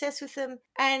who are obsessed with them,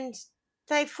 and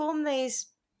they form these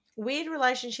weird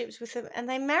relationships with them, and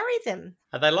they marry them.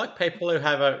 Are they like people who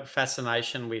have a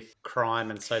fascination with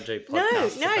crime and so do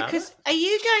podcasts No, about because it? are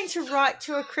you going to write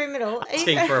to a criminal?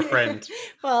 Asking for a friend.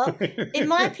 Well, in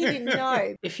my opinion,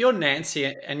 no. If you're Nancy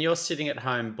and you're sitting at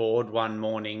home bored one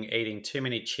morning eating too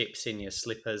many chips in your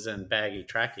slippers and baggy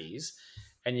trackies,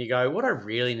 and you go, what I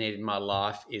really need in my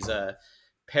life is a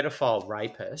pedophile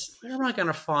rapist, where am I going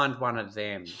to find one of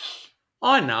them?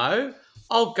 I know.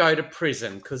 I'll go to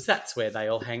prison because that's where they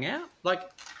all hang out. Like,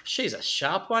 she's a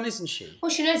sharp one, isn't she? Well,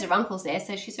 she knows her uncle's there,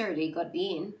 so she's already got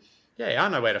in. Yeah, I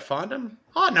know where to find them.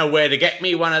 I know where to get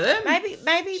me one of them.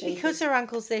 Maybe because her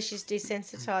uncle's there, she's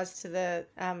desensitized to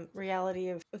the reality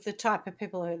of the type of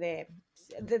people who are there.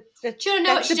 Do you want to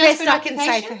know what That's she the does best for I an can say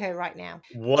occupation? for her right now.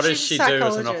 What does She's she a do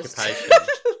as an psychologist. occupation?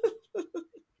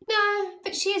 No,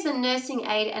 but she is a nursing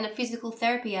aide and a physical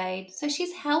therapy aide, so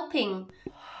she's helping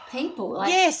people. Like,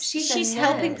 Yes, she's she's a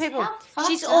helping nurse. people. How fucked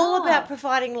She's all up. about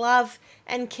providing love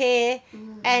and care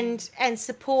and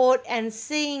support, and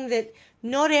seeing that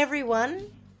not everyone,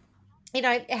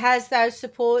 has those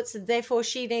supports, and therefore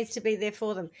she needs to be there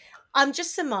for them. I'm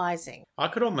just surmising. I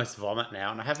could almost vomit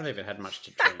now, and I haven't even had much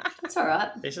to drink. That's all right.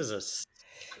 This is a...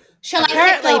 Shall I keep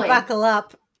Apparently, going? buckle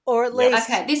up, or at least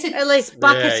Okay, this is. at least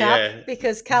bucket Yeah, up, yeah.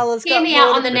 because Carla's Hear got me more out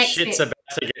to- on the The next shit's bit. about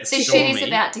to get The shit stormy. is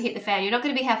about to hit the fan. You're not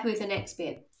going to be happy with the next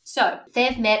bit. So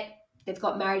they've met. They've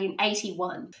got married in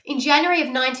 81. In January of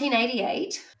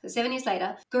 1988, so 7 years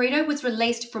later, Garrido was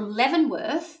released from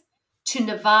Leavenworth to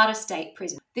Nevada State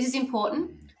Prison. This is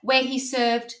important, where he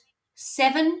served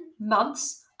 7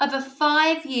 months of a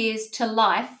 5 years to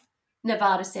life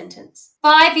Nevada sentence.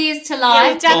 5 years to Yeah,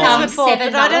 life we've done becomes this before,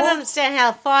 7 but I don't months. understand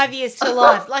how 5 years to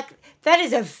life. Like, that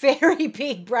is a very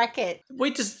big bracket.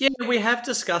 We have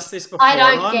discussed this before. I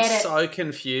don't and I'm get it. so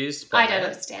confused by I don't it.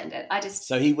 understand it. I just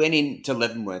So he went into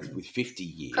Leavenworth with 50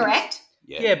 years. correct.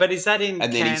 Yeah, but is that in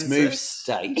And then Kansas? he's moved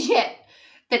state. Yeah,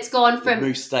 that's gone He's from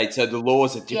moved state, so the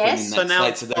laws are different Yes. in So that now state,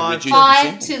 it's so they 5 reduce the 5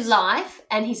 sentence. to life,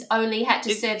 and he's only had to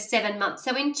Is- serve 7 months.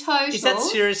 So in total, Is that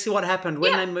seriously what happened?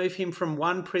 When Yeah. they move him from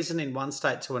one prison in one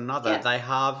state to another, Yeah. they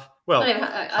halve, I don't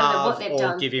know what they've or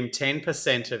done. give him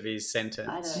 10% of his sentence.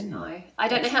 I don't know. I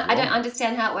don't know That's how. I don't wrong.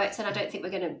 understand how it works, and I don't think we're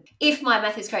going to. If my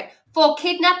math is correct, for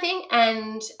kidnapping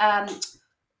and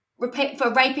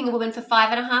for raping a woman for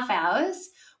 5.5 hours,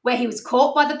 where he was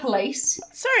caught by the police,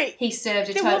 Sorry, he served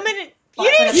a the total. woman... You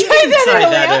Like, didn't you say Didn't that say earlier.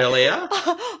 that earlier.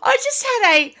 I just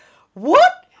had a...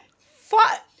 What?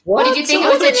 What did you think? I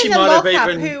It was thought a she in the might have lockup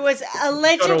even who was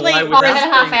allegedly away with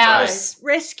 5.5 being hours.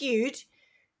 rescued,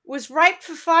 was raped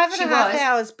for 5.5 She was.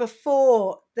 hours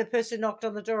before the person knocked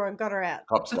on the door and got her out.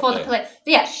 Cops got before the there. police.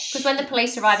 Yeah, because when the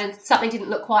police arrived and something didn't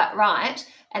look quite right,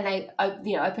 and they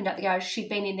opened up the garage, she'd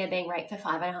been in there being raped for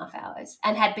 5.5 hours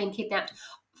and had been kidnapped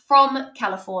from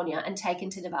California and taken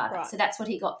to Nevada. Right. So that's what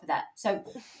he got for that. So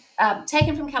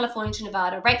taken from California to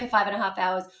Nevada, raped for 5.5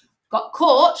 hours, got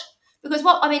caught. Because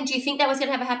do you think that was going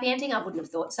to have a happy ending? I wouldn't have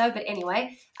thought so, but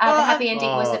anyway, Well, the happy ending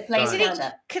was the Oh, police don't. found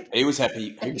her. He was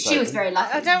happy. He was She was open. very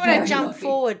lucky. I don't want very to jump lucky.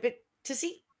 forward, but does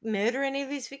he murder any of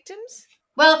his victims?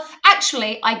 Well,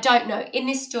 actually, I don't know. In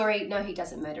this story, no, he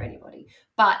doesn't murder anybody.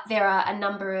 But there are a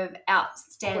number of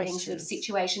outstanding sort of Questions.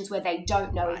 situations where they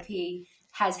don't know Right. if he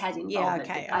has had Yeah, involvement.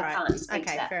 okay, but all I right. can't speak to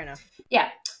Okay, that. fair enough.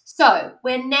 So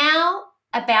we're now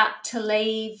about to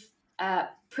leave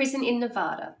prison in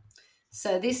Nevada.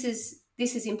 So this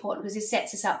is important because this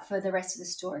sets us up for the rest of the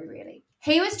story, really.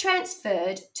 He was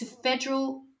transferred to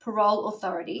federal parole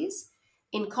authorities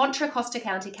in Contra Costa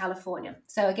County, California.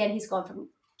 So again, he's gone from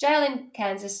jail in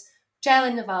Kansas, jail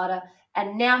in Nevada,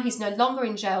 and now he's no longer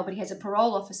in jail, but he has a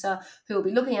parole officer who will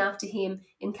be looking after him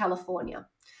in California.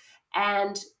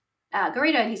 And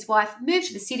Garrido and his wife moved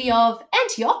to the city of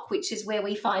Antioch, which is where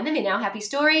we find them in our happy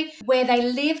story, where they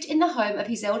lived in the home of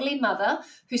his elderly mother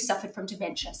who suffered from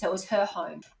dementia. So it was her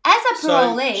home. As a So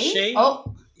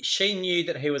parolee... she knew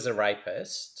that he was a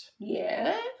rapist.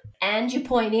 Yeah. And your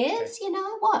point is, you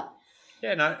know what?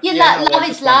 Yeah, no. Love I'm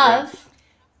is just wondering. love.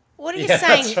 What are you Yeah,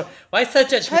 saying? that's right. Why so Her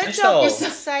job judgmental? was to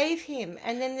save him,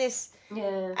 and then this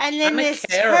Yeah. And then I'm a this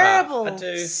carer. terrible, I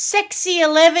do. sexy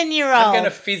 11-year-old. I'm going to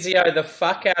physio the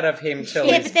fuck out of him till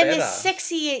Yeah, he's but then better. this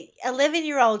sexy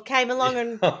 11-year-old came along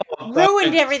and Oh,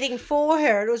 ruined everything for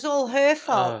her. It was all her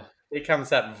fault. Oh, here comes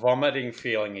that vomiting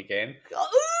feeling again. Ugh.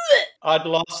 I'd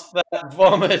lost that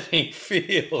vomiting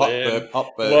feeling.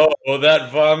 Hot burp. Whoa,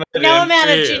 that vomiting No amount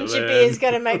of feeling. ginger beer is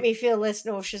going to make me feel less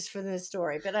nauseous for the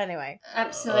story. But anyway.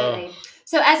 Absolutely. Oh,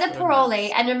 So as a goodness.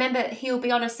 parolee, and remember he'll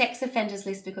be on a sex offenders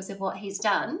list because of what he's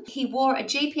done, he wore a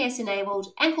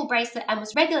GPS-enabled ankle bracelet and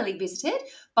was regularly visited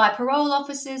by parole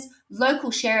officers,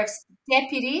 local sheriffs,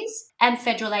 deputies, and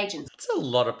federal agents. That's a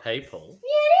lot of people.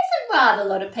 It's a rather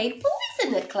lot of people,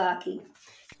 isn't it, Clarky?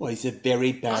 Well, he's a very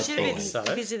I bad should boy. have boy. So?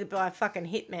 been visited by a fucking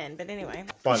hitman. But anyway.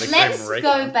 By the Let's Grim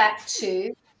Reaper. go back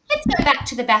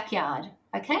to the backyard,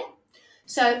 okay?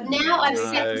 So now I've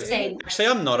set No. the scene. Actually,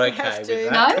 I'm not We okay have with to.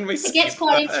 that. No, Can we it gets skip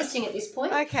quite that? interesting at this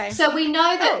point. Okay. So we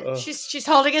know that Oh, she's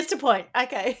holding us to point.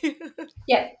 Okay.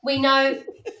 Yeah, we know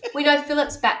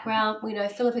Philip's background. We know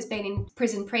Philip has been in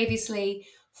prison previously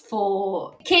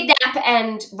for kidnap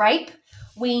and rape.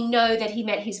 We know that he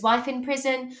met his wife in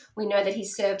prison. We know that he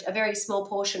served a very small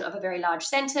portion of a very large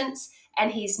sentence,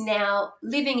 and he's now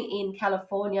living in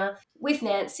California with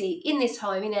Nancy in this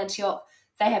home in Antioch.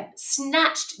 They have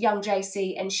snatched young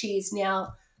JC, and she is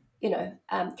now,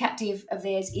 captive of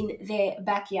theirs in their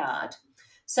backyard.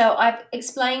 So I've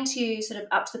explained to you sort of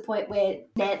up to the point where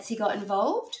Nancy got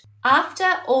involved. After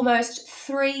almost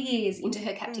 3 years into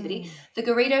her captivity, the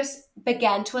Garridos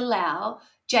began to allow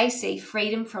JC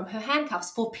freedom from her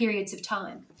handcuffs for periods of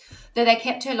time, though they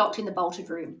kept her locked in the bolted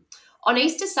room. On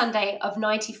Easter Sunday of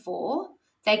 94,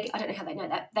 I don't know how they know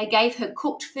that, they gave her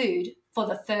cooked food for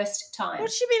the first time.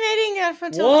 What's she been eating for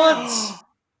until What?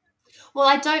 Well,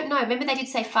 I don't know. Remember they did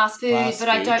say fast food, but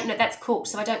I food. don't know. That's cooked,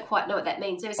 so I don't quite know what that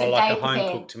means. It was Or like a prepared.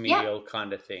 home-cooked meal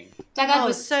kind of thing. Dugard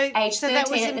was so age so 13 that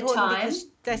was at the important time. because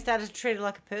they started to treat her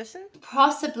like a person?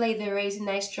 Possibly the reason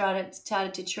they started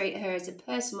to treat her as a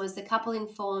person was the couple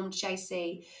informed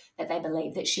JC that they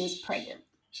believed that she was pregnant.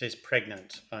 She's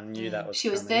pregnant. I knew that was She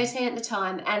was coming. 13 at the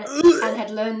time and had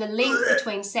learned the link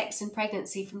between sex and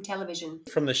pregnancy from television.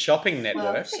 From the shopping Well,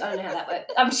 network. I don't know how that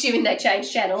works. I'm assuming they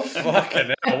changed channels.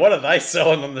 Fucking hell, what are they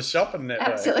selling on the shopping network?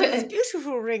 Absolutely.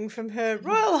 Beautiful ring from Her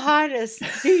Royal Highness,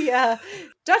 the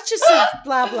Duchess of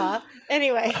blah blah.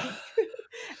 Anyway.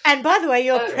 And by the way,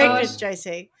 you're Oh, pregnant, gosh.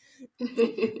 JC,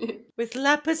 with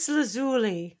lapis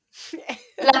lazuli.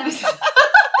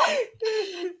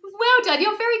 Well done,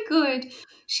 you're very good.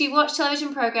 She watched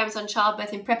television programs on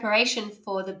childbirth in preparation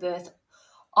for the birth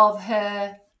of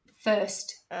her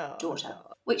first Oh, daughter,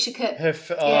 which occurred. Her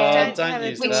Yeah. don't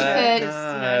use Which that. occurred-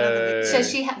 No. So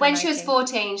she, when she was Making.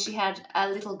 14, she had a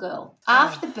little girl.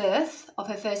 After the birth of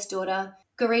her first daughter,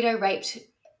 Garrido raped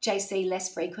JC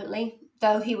less frequently,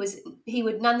 though he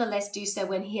would nonetheless do so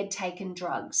when he had taken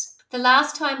drugs. The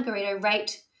last time Garrido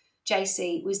raped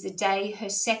JC was the day her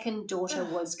second daughter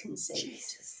was conceived.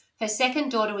 Jesus. Her second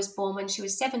daughter was born when she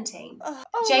was 17. Oh,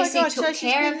 JC my God, took so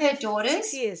she's care been of there her daughters.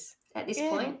 6 years. At this Yeah.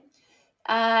 point.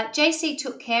 JC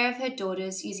took care of her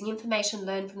daughters using information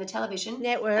learned from the television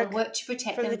Network. and worked to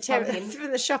protect From them the, from him.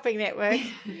 from the shopping network.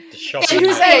 The She shopping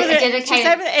was Yeah, network. able to, dedicated- she was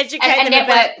able to educate a them network.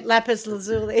 about lapis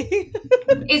lazuli.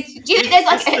 Do you know there's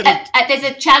like there's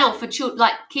a channel for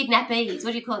like kidnappees?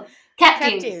 What do you call it?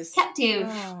 Captives. Captive.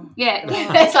 Oh, Yeah.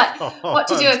 God. It's like what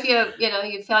to do if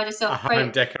you find A yourself home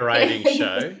decorating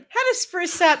show. How to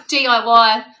spruce up.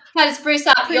 DIY. How to spruce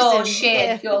up your Prison,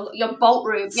 shed, your bolt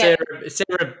room. Yeah.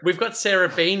 Sarah, we've got Sarah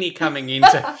Beanie coming in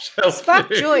to show Spark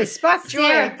food. joy. Spark joy.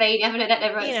 Sarah Bean, haven't heard that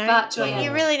ever. You know, Spark joy.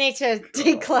 you really need to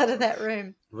declutter that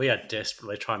room We are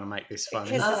desperately trying to make this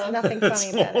funny. because there's Oh. nothing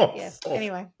funny about it. Yeah.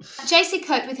 Anyway. JC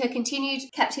coped with her continued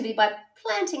captivity by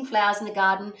planting flowers in the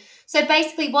garden. So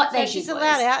basically what So they she's did was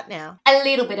allowed out now. a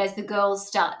little bit as the girls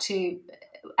start to,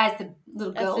 as the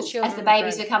little As the girls, as children the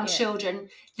babies grow, become yeah. children,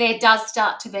 there does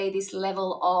start to be this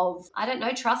level of, I don't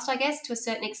know, trust, I guess, to a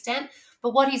certain extent.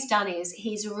 But what he's done is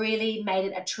he's really made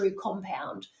it a true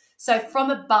compound. So from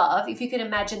above, if you can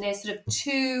imagine, there's sort of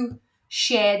two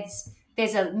sheds.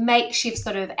 There's a makeshift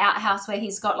sort of outhouse where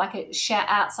he's got like a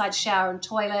outside shower and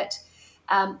toilet.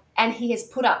 And he has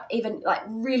put up even like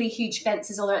really huge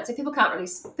fences all around, so people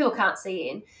can't see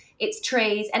in. It's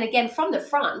trees, and again from the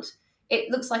front, it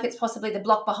looks like it's possibly the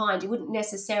block behind. You wouldn't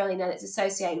necessarily know that's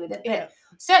associated with it, but Yeah.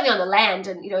 certainly on the land.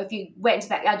 And if you went into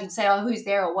the backyard, you'd say, "Oh, who's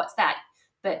there?" or "What's that?"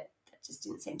 But that just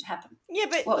didn't seem to happen. Yeah,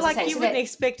 but What was I like saying? you So wouldn't that-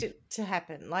 expect it to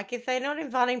happen. Like if they're not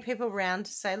inviting people around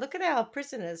to say, "Look at our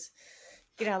prisoners,"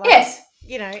 like, Yes,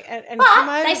 and come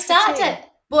but over they for start tea. to.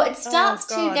 Well, it starts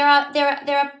to. God. There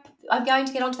are. I'm going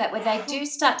to get onto that where they do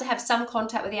start to have some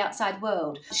contact with the outside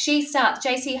world. JC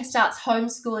starts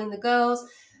homeschooling the girls,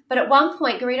 but at one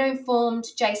point, Garrido informed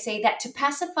JC that to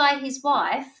pacify his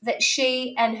wife, that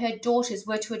she and her daughters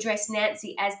were to address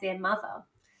Nancy as their mother,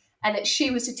 and that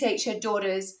she was to teach her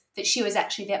daughters that she was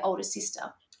actually their older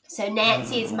sister. So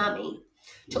Nancy is mummy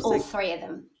to all three of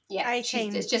them. Yeah, it's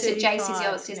just that JC's the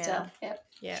older 1835 sister. now.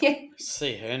 Yeah. Yeah.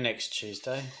 See her next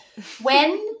Tuesday.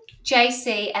 When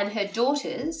JC and her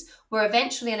daughters were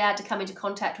eventually allowed to come into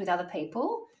contact with other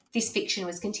people, this fiction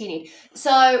was continued.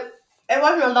 So it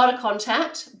wasn't a lot of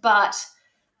contact, but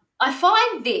I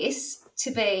find this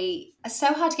to be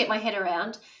so hard to get my head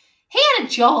around. He had a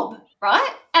job,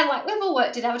 right? And like we've all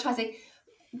worked in advertising.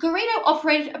 Garrido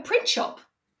operated a print shop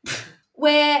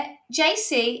where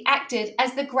JC acted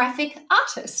as the graphic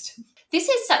artist. This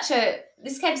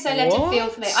came so left of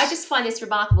field for me. I just find this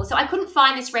remarkable. So I couldn't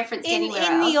find this reference anywhere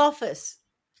In else. the office.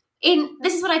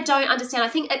 This is what I don't understand. I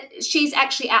think she's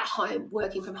actually at home,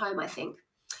 working from home, I think.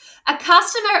 A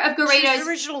customer of She's Garrido's... the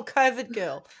original COVID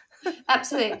girl.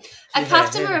 Absolutely. A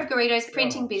customer of Garrido's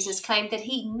printing business claimed that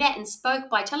he met and spoke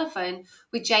by telephone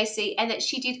with JC and that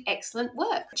she did excellent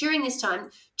work. During this time,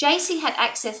 JC had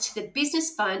access to the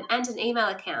business phone and an email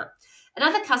account.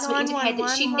 Another customer indicated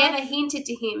that she 911, never hinted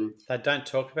to him. They don't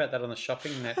talk about that on the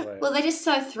shopping network. Well, they're just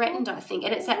so threatened, I think.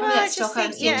 And it's that, remember I that just Stockholm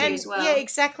think, syndrome as well. Yeah,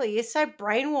 exactly. You're so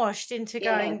brainwashed into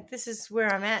Yeah. going, this is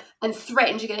where I'm at. And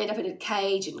threatened you're going to end up in a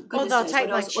cage and goodness they'll knows take what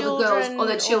my else. Or the girls or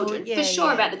the children, children. or- For sure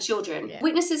yeah. about the children. Yeah.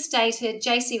 Witnesses stated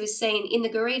JC was seen in the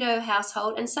Garrido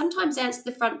household and sometimes answered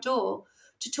the front door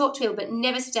to talk to him, but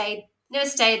never stated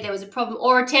there was a problem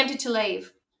or attempted to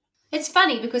leave. It's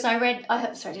funny because I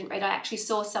actually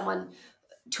saw someone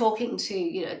talking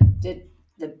to, the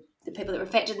people that were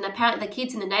affected, and apparently the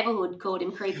kids in the neighbourhood called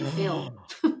him Creepy Phil.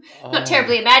 Not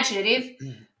terribly imaginative,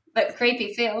 but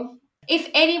Creepy Phil. If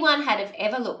anyone had have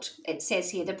ever looked, it says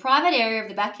here, the private area of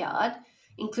the backyard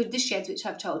included the sheds, which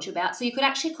I've told you about, so you could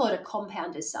actually call it a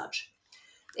compound as such.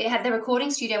 It had the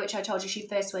recording studio, which I told you she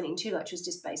first went into, which was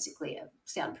just basically a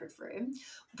soundproof room,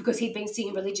 because he'd been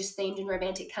singing religious-themed and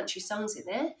romantic country songs in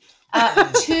there.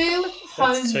 2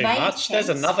 homemade That's too much. tents. There's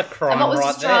another crime And what was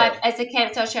right described there. as the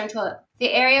camp-style shower and toilet.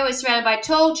 The area was surrounded by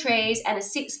tall trees and a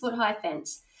 6-foot-high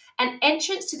fence. An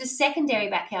entrance to the secondary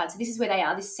backyard, so this is where they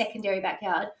are, this secondary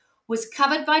backyard, was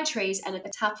covered by trees and a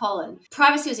tarpaulin.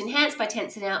 Privacy was enhanced by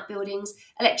tents and outbuildings.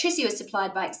 Electricity was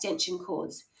supplied by extension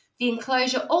cords. The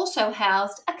enclosure also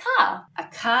housed a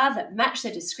car that matched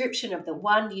the description of the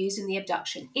one used in the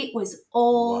abduction. It was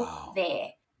all there.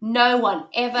 No one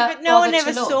ever But no one bothered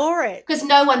ever to look. saw it. Because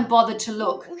no one bothered to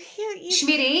look. You-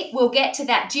 Schmitty, we'll get to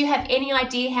that. Do you have any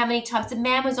idea how many times the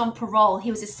man was on parole? He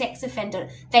was a sex offender.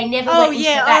 They never went into the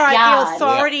all right. backyard. The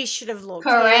authorities should have looked.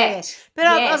 Correct. Yeah. But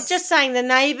I'm Yes. just saying the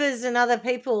neighbours and other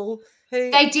people who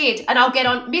They did, and I'll get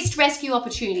on missed rescue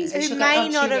opportunities, which who we'll may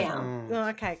get not onto have. now. Oh,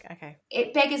 okay.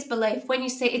 It beggars belief when you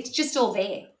see it's just all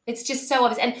there. It's just so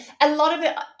obvious, and a lot of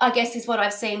it, I guess, is what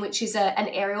I've seen, which is an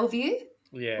aerial view.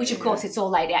 Yeah. Which, of course, it's all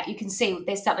laid out. You can see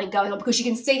there's something going on because you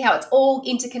can see how it's all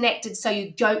interconnected so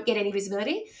you don't get any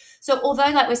visibility. So although,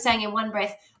 like we're saying in one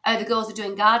breath, oh, the girls are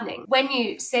doing gardening, when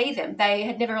you see them, they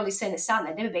had never really seen the sun.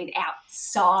 They'd never been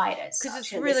outside as Because such.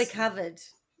 it's And really this- covered.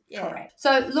 Yeah. Correct.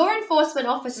 So law enforcement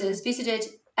officers visited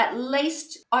at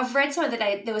least, I've read some of the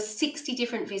day, there were 60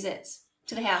 different visits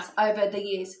to the house over the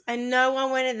years. And no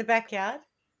one went in the backyard.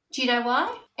 Do you know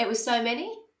why it was so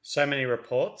many? So many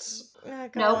reports. Oh,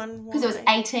 go No, on. because it was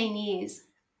why? 18 years.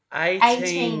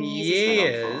 18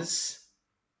 years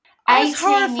I was 18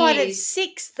 horrified at years.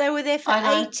 6. They were there for I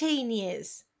know. 18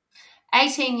 years.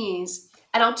 18 years.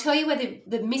 And I'll tell you where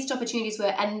the missed opportunities were,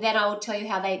 and then I'll tell you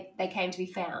how they came to be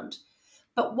found.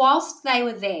 But whilst they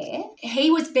were there,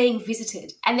 he was being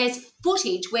visited. And there's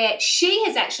footage where she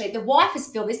has actually, the wife has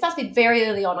filmed, this must be very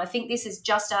early on. I think this is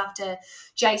just after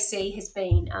JC has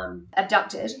been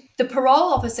abducted. The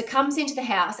parole officer comes into the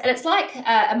house, and it's like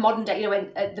a modern day,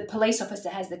 when the police officer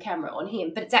has the camera on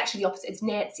him, but it's actually the opposite. It's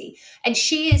Nancy. And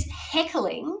she is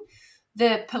heckling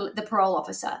the parole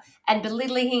officer and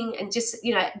belittling and just,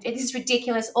 this is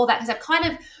ridiculous, all that, because I've kind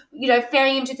of,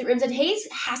 ferrying him to the rooms, and he's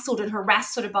hassled and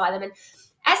harassed sort of by them. And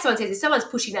as someone says, if someone's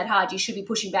pushing that hard, you should be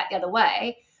pushing back the other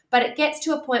way. But it gets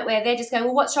to a point where they're just going,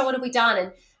 well, what's wrong? What have we done?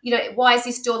 And, why is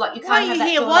this door locked? You Why can't are have you that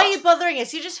here? door Why are locked. you bothering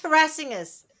us? You're just harassing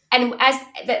us. And as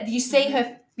that you see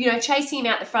her, chasing him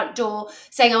out the front door,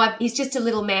 saying, oh, he's just a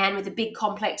little man with a big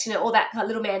complex, all that kind of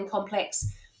little man complex.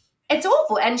 It's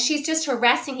awful. And she's just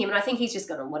harassing him. And I think he's just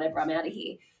going, whatever, I'm out of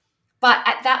here. But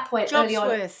at that point, early on,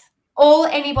 Jobsworth. all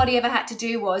anybody ever had to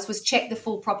do was check the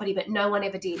full property, but no one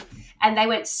ever did. And they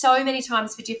went so many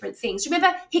times for different things.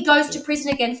 Remember, he goes to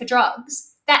prison again for drugs.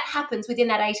 That happens within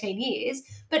that 18 years,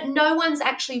 but no one's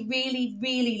actually really,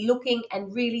 really looking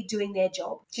and really doing their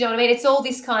job. Do you know what I mean? It's all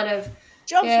this kind of...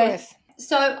 Jobsworth.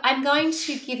 So I'm going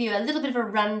to give you a little bit of a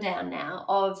rundown now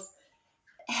of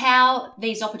how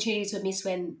these opportunities were missed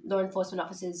when law enforcement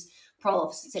officers, parole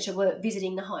officers, etc., were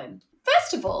visiting the home.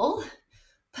 First of all,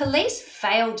 police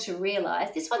failed to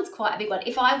realise, this one's quite a big one.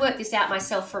 If I worked this out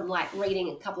myself from reading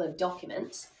a couple of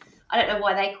documents, I don't know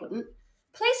why they couldn't.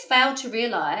 Police failed to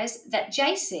realise that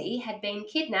JC had been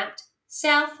kidnapped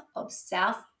south of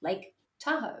South Lake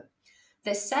Tahoe,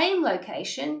 the same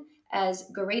location as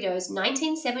Garrido's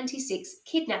 1976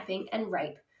 kidnapping and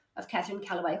rape of Catherine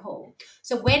Calloway Hall.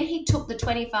 So when he took the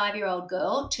 25-year-old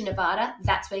girl to Nevada,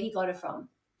 that's where he got her from,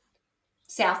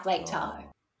 South Lake Tahoe.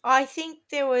 I think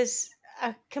there was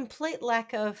a complete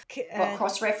lack of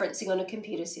Cross-referencing on a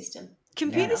computer system.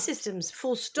 computer Yeah. systems,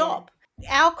 full stop.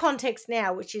 our context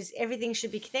now, which is everything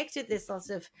should be connected. There's lots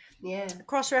of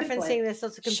cross-referencing. There's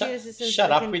lots of computer systems. Shut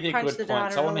that up can with your crunch good the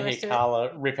points. data I and want all to the hear rest of it.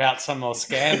 Carla rip out some more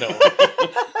scandal.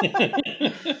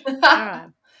 All right.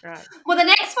 Right. Well, the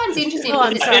next one's interesting. Oh,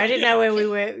 I'm because sorry. I didn't know where we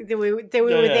were. That we were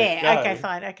there. go. Okay,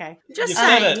 fine. Okay. Just You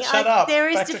saying. said it. Shut up. There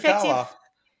is Back to defective. Carla.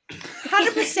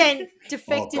 100%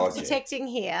 defective God, yeah. detecting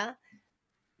here,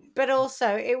 but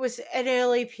also it was an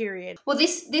early period. Well,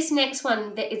 this next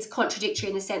one, that it's contradictory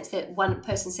in the sense that one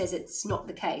person says it's not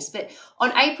the case. But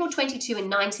on April 22 in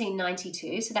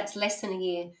 1992, so that's less than a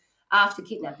year after the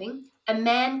kidnapping, a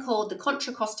man called the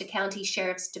Contra Costa County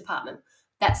Sheriff's Department,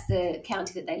 that's the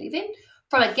county that they live in,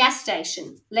 from a gas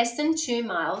station less than 2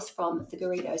 miles from the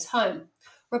Garridos' home,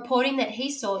 reporting that he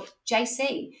saw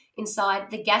JC inside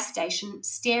the gas station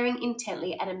staring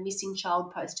intently at a missing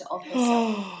child poster of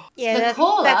herself. Yeah, The that's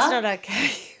caller- not okay.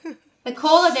 The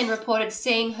caller then reported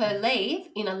seeing her leave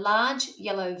in a large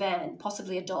yellow van,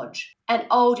 possibly a Dodge. An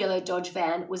old yellow Dodge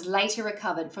van was later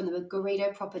recovered from the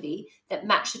Garrido property that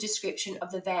matched the description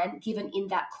of the van given in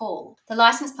that call. The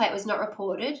license plate was not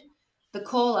reported. The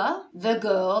caller, the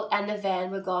girl, and the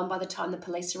van were gone by the time the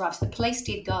police arrived. So the police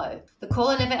did go. The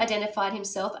caller never identified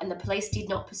himself and the police did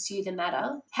not pursue the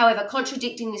matter. However,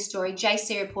 contradicting this story,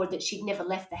 JC reported that she'd never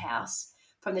left the house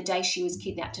from the day she was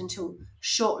kidnapped until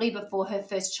shortly before her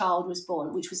first child was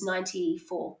born, which was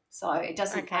 94. So it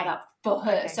doesn't add up for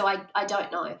her. Okay. So I don't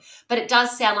know. But it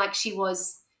does sound like she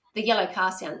was... The yellow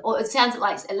car sound, or it sounds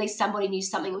like at least somebody knew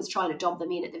something and was trying to dob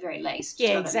them in at the very least. Do you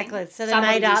Yeah, know what I mean? exactly. So they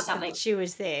Somebody made knew up something. that she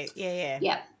was there. Yeah.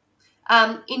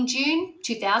 In June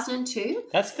 2002,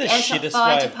 That's the Antioch shittest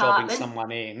Fire way of dobbing Department-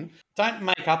 someone in. Don't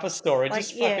make up a story. Like,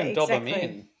 just yeah, fucking dob them exactly.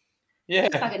 in. Yeah.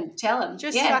 fucking tell them.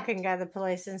 Just yeah. fucking go to the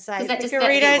police and say, 'Cause the that didn't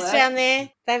Garridos work. down there,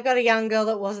 they've got a young girl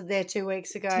that wasn't there 2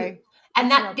 weeks ago. And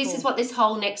That's that not this cool. is what this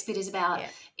whole next bit is about. Yeah.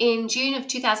 In June of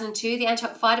 2002, the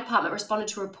Antioch Fire Department responded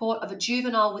to a report of a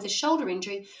juvenile with a shoulder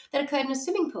injury that occurred in a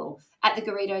swimming pool at the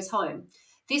Garridos' home.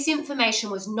 This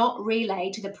information was not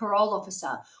relayed to the parole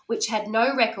officer, which had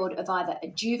no record of either a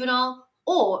juvenile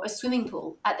or a swimming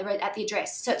pool at the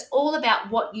address. So it's all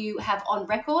about what you have on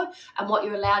record and what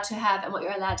you're allowed to have and what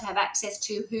you're allowed to have access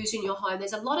to, who's in your home.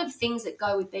 There's a lot of things that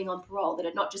go with being on parole that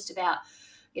are not just about,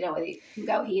 you know, whether you can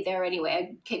go here, there, anywhere,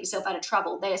 keep yourself out of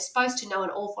trouble. They're supposed to know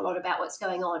an awful lot about what's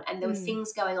going on, and there were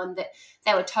things going on that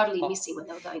they were totally missing when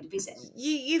they were going to visit.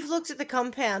 You've looked at the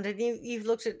compound and you've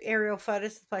looked at aerial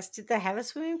photos of the place. Did they have a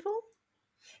swimming pool?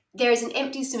 There is an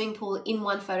empty swimming pool in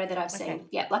one photo that I've seen. Okay.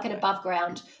 Yeah, like an above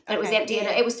ground, but it was Okay, empty, yeah.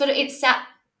 and it was sort of, it sat.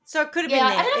 So it could have Yeah, been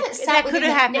there. I don't know if it sat that could within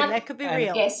have the- happened. now- That could be And-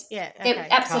 real. Yes. Yeah. There- Okay.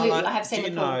 absolutely, Carla, I have seen do the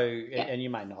you pool. know, Yeah. and you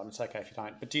may not, it's okay if you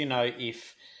don't, but do you know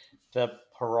if the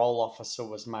parole officer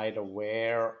was made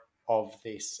aware of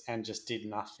this and just did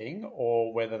nothing,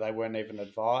 or whether they weren't even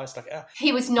advised? Like,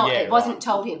 He was not. Yeah, it wasn't right.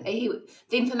 told him.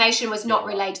 The information was not Yeah,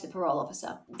 right. relayed to the parole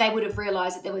officer. They would have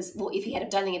realised that there was. Well, if he had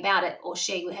done anything about it, or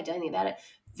she had done anything about it,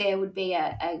 there would be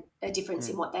a difference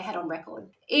in what they had on record.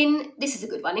 This is a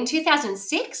good one. In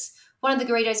 2006, one of the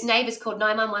Garridos' neighbours called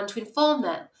 911 to inform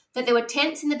them that there were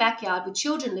tents in the backyard with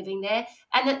children living there,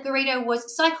 and that Garrido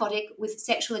was psychotic with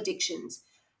sexual addictions.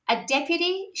 A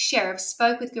deputy sheriff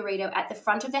spoke with Garrido at the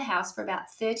front of the house for about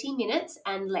 30 minutes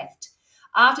and left,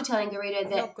 after telling Garrido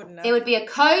that Not good enough. there would be a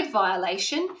code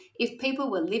violation if people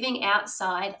were living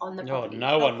outside on the oh, property.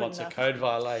 no one good wants enough. a code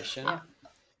violation. Yeah.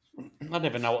 I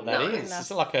never know what that Not is. enough.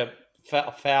 Is it like a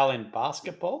foul in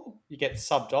basketball? You get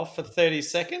subbed off for 30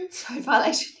 seconds? Code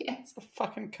violation, yeah. It's a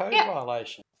fucking code Yeah.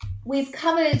 violation. We've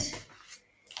covered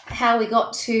how we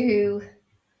got to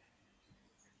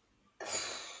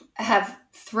have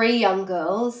 3 young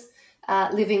girls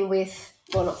living with,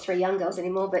 well, not 3 young girls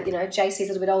anymore, but, you know, JC's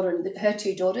a little bit older and her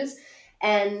 2 daughters,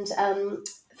 and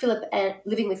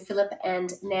living with Philip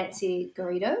and Nancy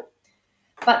Garrido.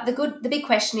 But the big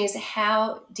question is,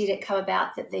 how did it come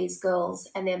about that these girls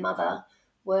and their mother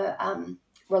were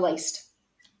released?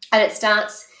 And it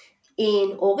starts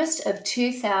in August of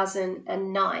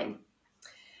 2009.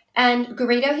 And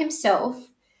Garrido himself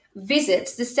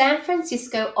visits the San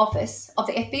Francisco office of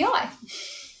the FBI,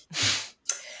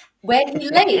 where he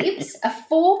leaves a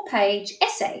 4-page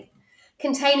essay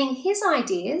containing his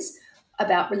ideas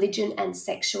about religion and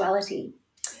sexuality,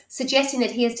 suggesting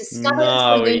that he has discovered a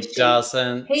No, he solution.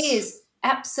 doesn't. He is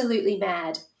absolutely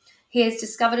mad. He has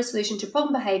discovered a solution to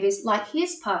problem behaviours like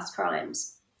his past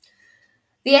crimes.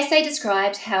 The essay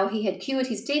described how he had cured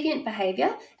his deviant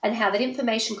behaviour and how that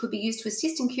information could be used to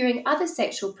assist in curing other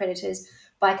sexual predators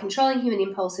by controlling human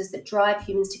impulses that drive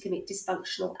humans to commit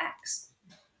dysfunctional acts.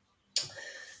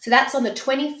 So that's on the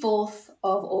 24th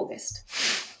of August.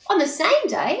 On the same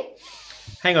day,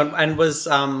 Hang on, and was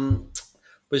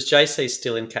Was JC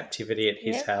still in captivity at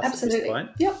his Yep, house Absolutely. at this point?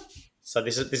 Yep. So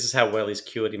this is how well he's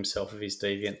cured himself of his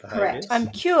deviant behaviours. I'm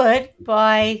cured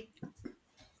by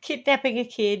kidnapping a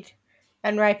kid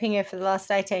and raping her for the last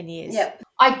 18 years. Yep.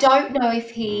 I don't know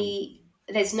if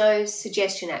there's no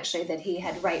suggestion actually that he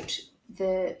had raped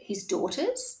his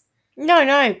daughters. No,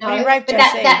 but he raped but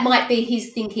JC. that might be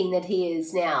his thinking that he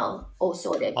is now all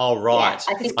sorted. Oh right.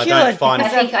 Yeah, I think I don't cured find. I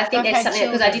think I've there's had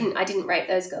something because children. I didn't rape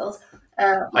those girls.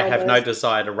 I have no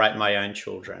desire to rape my own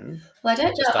children. Well, I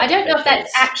don't Just know. I don't know if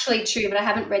decades. that's actually true, but I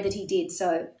haven't read that he did.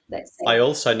 So let's see. I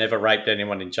also never raped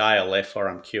anyone in jail, therefore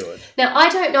I'm cured. Now I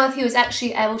don't know if he was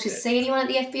actually able to see anyone at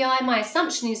the FBI. My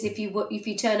assumption is if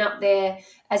you turn up there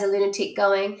as a lunatic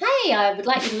going, "Hey, I would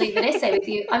like you to leave an essay with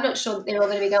you," I'm not sure that they're all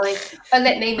going to be going, "Oh,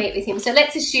 let me meet with him." So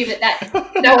let's assume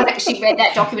that no one actually read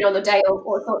that document on the day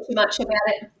or thought too much about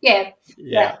it.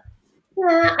 Yeah.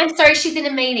 I'm sorry, she's in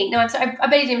a meeting. No, I'm sorry. I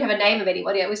bet he didn't have a name of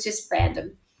anybody. It was just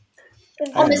random.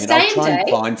 On the I'll same try and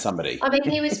day, find somebody. I mean,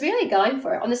 he was really going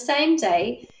for it. On the same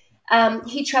day,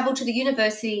 he travelled to the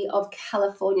University of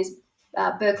California's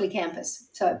Berkeley campus,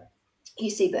 so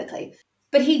UC Berkeley.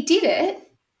 But he did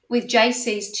it with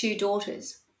JC's 2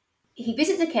 daughters. He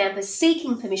visits the campus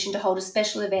seeking permission to hold a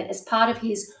special event as part of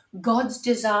his God's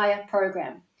Desire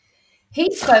program. He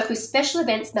spoke with special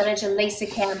events manager Lisa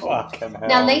Campbell. Fucking hell.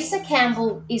 Now, Lisa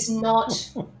Campbell is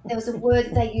not, there was a word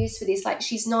that they used for this, like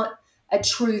she's not a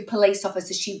true police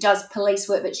officer. She does police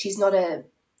work, but she's not a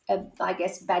I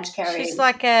guess, badge carrying. She's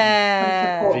like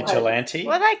a vigilante.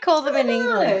 What do they call them in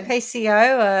England?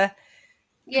 PCO or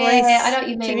I know what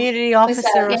you mean. Community officer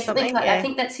or yes, something. Like I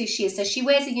think that's who she is. So she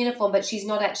wears a uniform, but she's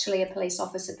not actually a police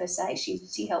officer per se.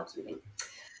 She helps with him.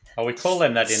 Oh, we call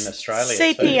them that in Australia.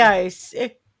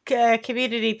 CPOs,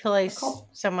 community police,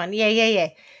 someone. Yeah.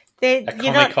 A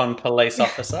Comic-Con police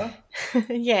officer.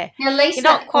 Yeah. Now, Lisa, you're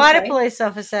not quite a police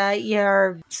officer.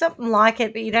 You're something like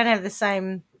it, but you don't have the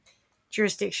same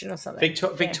jurisdiction or something.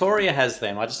 Victoria has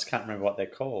them. I just can't remember what they're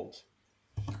called.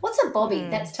 What's a bobby?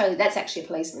 That's actually a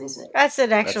policeman, isn't it? That's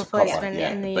an actual policeman yeah,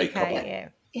 in the beat UK. copper. Yeah.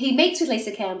 He meets with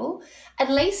Lisa Campbell,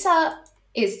 and Lisa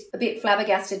is a bit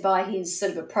flabbergasted by his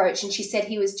sort of approach, and she said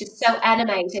he was just so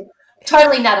animated,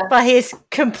 totally nutter. By his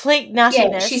complete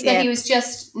nuttiness. Yeah, she said he was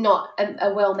just not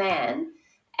a well man.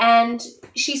 And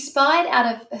she spied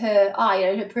out of her eye,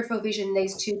 her peripheral vision,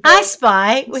 these 2 girls. I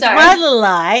spy with my little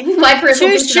eye my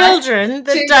peripheral 2 vision, children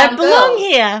that 2 don't belong girls.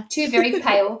 here. 2 very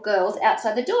pale girls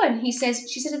outside the door. And she said,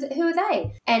 who are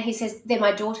they? And he says, they're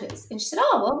my daughters. And she said,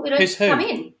 oh, well, we don't Who's who? come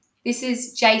in. This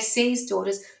is JC's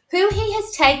daughters, who he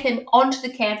has taken onto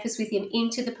the campus with him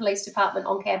into the police department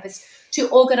on campus to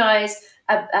organise.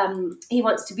 He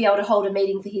wants to be able to hold a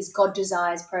meeting for his God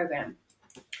Desires program.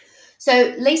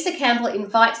 So Lisa Campbell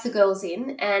invites the girls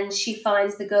in, and she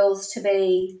finds the girls to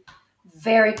be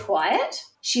very quiet.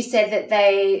 She said that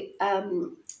they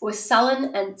were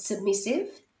sullen and submissive,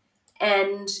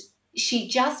 and she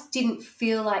just didn't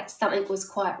feel like something was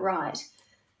quite right.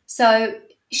 So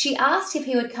she asked if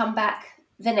he would come back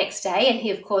the next day, and he,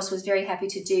 of course, was very happy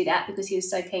to do that because he was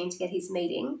so keen to get his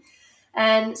meeting.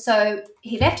 And so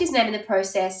he left his name in the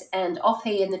process, and off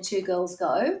he and the 2 girls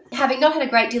go, having not had a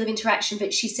great deal of interaction,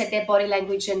 but she said their body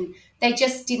language and they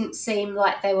just didn't seem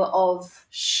like they were of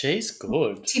She's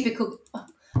good. typical.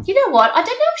 You know what? I don't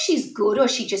know if she's good or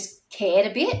she just cared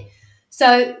a bit.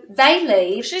 So they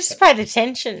leave. She just paid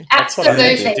attention. That's what I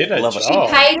think Absolutely. she did it. Love it. She Oh.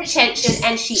 paid attention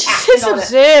and she She acted just on it.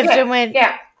 observed and went,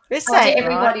 this To ain't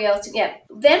everybody right. else. Yeah.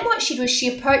 Then what she did was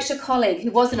she approached a colleague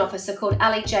who was an officer called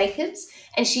Ali Jacobs,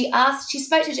 and she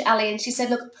spoke to Ali and she said,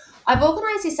 look, I've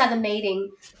organised this other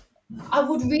meeting. I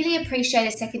would really appreciate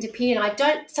a second opinion.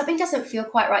 Something doesn't feel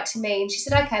quite right to me. And she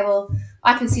said, okay, well,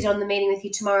 I can sit on the meeting with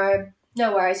you tomorrow.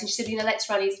 No worries. And she said, let's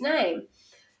run his name.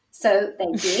 So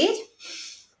they did.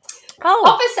 Oh,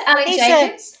 Officer Ali he's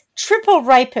Jacobs triple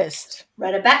rapist.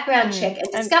 ran a background check and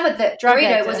discovered that drug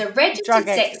Burrito addict. was a registered Drug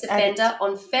sex addict. offender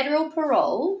on federal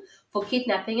parole for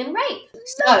kidnapping and rape.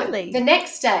 So Lovely. the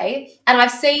next day, and I've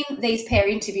seen these pair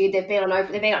interviewed, they've been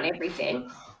on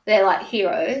everything. They're like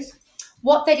heroes.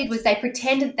 What they did was they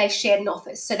pretended they shared an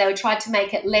office. So they tried to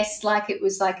make it less like it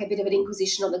was like a bit of an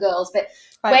inquisition on the girls. But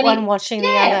Like one watching the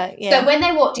other. Yeah. So when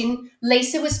they walked in,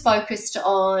 Lisa was focused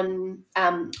on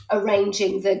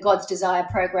arranging the God's Desire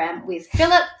program with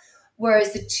Philip,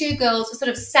 whereas the 2 girls sort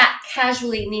of sat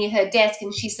casually near her desk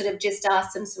and she sort of just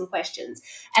asked them some questions.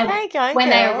 And There you go,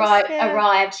 when they girls. Yeah.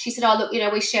 arrived, she said, oh, look,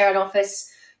 we share an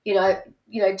office, do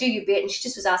your bit. And she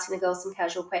just was asking the girls some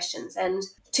casual questions. And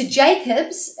to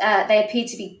Jacobs, they appeared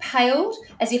to be pale,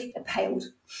 as if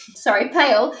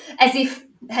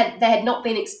they had not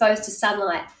been exposed to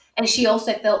sunlight. and she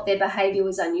also felt their behaviour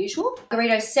was unusual.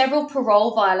 Garrido's several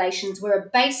parole violations were a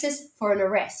basis for an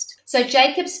arrest. So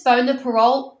Jacobs phoned the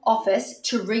parole office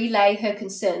to relay her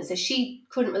concerns. So she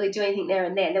couldn't really do anything there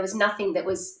and then. There was nothing that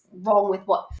was wrong with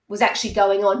what was actually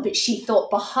going on, but she thought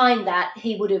behind that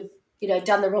he would have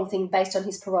done the wrong thing based on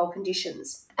his parole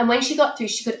conditions. And when she got through,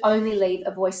 she could only leave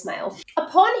a voicemail.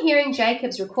 Upon hearing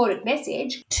Jacob's recorded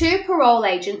message, 2 parole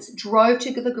agents drove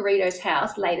to the Garrido's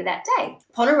house later that day.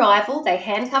 Upon arrival, they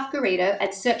handcuffed Garrido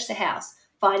and searched the house,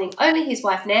 finding only his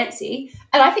wife Nancy,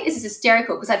 and I think this is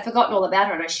hysterical because I'd forgotten all about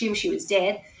her and I assumed she was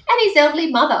dead, and his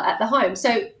elderly mother at the home.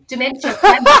 So dementia.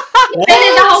 Been in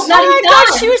the whole bloody Oh my time.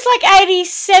 God, she was like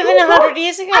 87, 100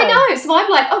 years ago. I know. So I'm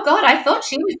like, oh God, I thought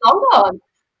she was long gone.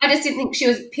 I just didn't think she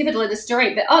was pivotal in the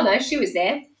story, but oh no, she was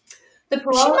there. The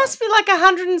parole. She must be like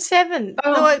 107.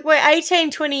 Oh. We're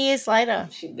 18, 20 years later.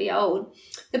 She'd be old.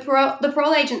 The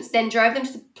parole agents then drove them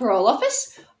to the parole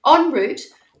office. En route,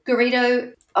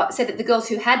 Garrido said that the girls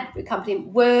who had accompanied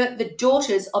him were the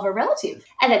daughters of a relative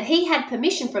and that he had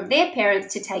permission from their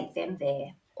parents to take them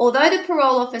there. Although the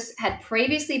parole office had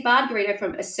previously barred Garrido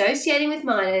from associating with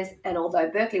minors, and although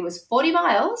Berkeley was 40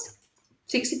 miles,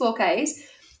 64 k's,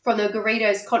 from the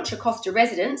Garrido's Contra Costa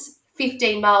residence,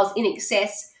 15 miles in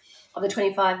excess of the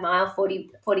 25-mile,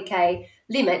 40k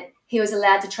limit, he was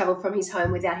allowed to travel from his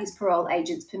home without his parole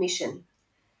agent's permission.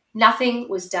 Nothing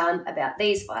was done about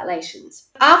these violations.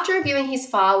 After reviewing his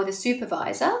file with a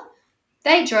supervisor,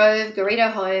 they drove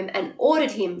Garrido home and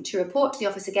ordered him to report to the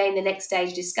office again the next day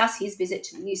to discuss his visit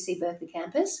to the UC Berkeley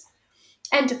campus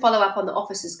and to follow up on the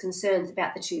officer's concerns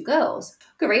about the 2 girls.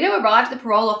 Garrido arrived at the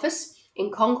parole office in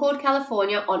Concord,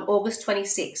 California on August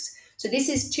 26th. So this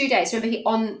is 2 days. Remember,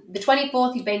 on the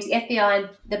 24th, he'd been to the FBI and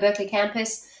the Berkeley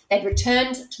campus. They'd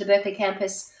returned to the Berkeley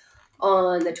campus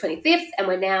on the 25th, and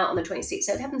we're now on the 26th.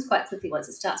 So it happens quite quickly once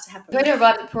it starts to happen. Garrido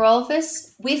arrived at the parole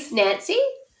office with Nancy,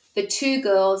 the 2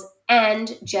 girls,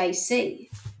 and JC,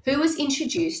 who was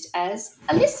introduced as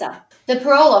Alyssa. The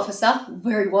parole officer,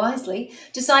 very wisely,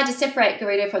 decided to separate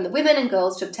Garrido from the women and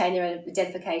girls to obtain their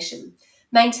identification,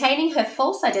 maintaining her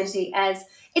false identity as,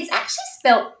 it's actually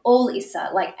spelled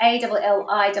Alyssa, like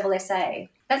Allissa.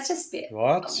 That's just a bit.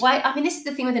 What? Why? I mean, this is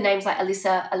the thing with the names like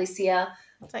Alyssa, Alicia.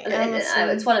 Like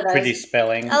It's one of those. Pretty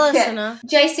spelling. Alison.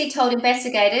 JC told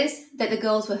investigators that the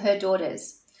girls were her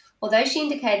daughters. Although she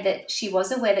indicated that she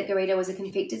was aware that Garrido was a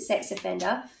convicted sex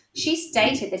offender, she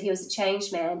stated that he was a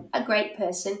changed man, a great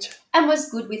person, and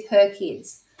was good with her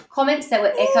kids. Comments that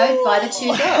were echoed by the 2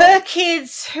 girls. Her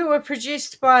kids, who were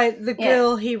produced by the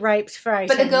girl he raped for 18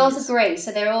 But the girls years. agree,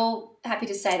 so they're all happy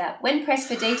to say that. When pressed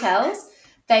for details,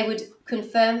 they would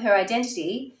confirm her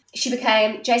identity. JC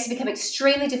became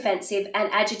extremely defensive and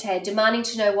agitated, demanding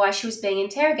to know why she was being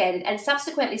interrogated, and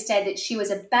subsequently stated that she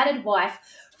was a battered wife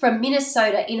from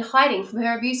Minnesota in hiding from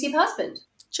her abusive husband.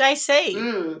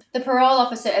 JC. The parole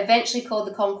officer eventually called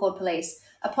the Concord police.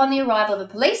 Upon the arrival of a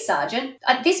police sergeant,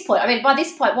 by this point,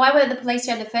 why weren't the police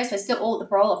there in the first place? Still all at the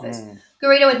parole office.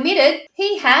 Garrido admitted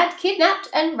he had kidnapped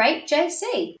and raped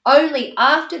JC. Only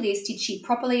after this did she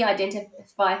properly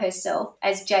identify herself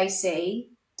as JC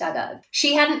Dugard.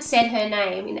 She hadn't said her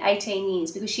name in 18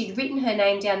 years because she'd written her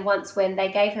name down once when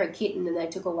they gave her a kitten and they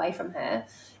took away from her,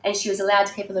 and she was allowed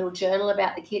to keep a little journal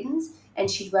about the kittens, and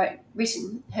she'd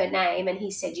written her name, and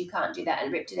he said, you can't do that,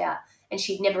 and ripped it out. And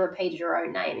she'd never repeated her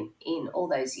own name in all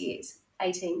those years,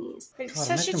 18 years. God, So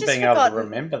she'd imagine just being able forgotten. to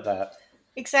remember that.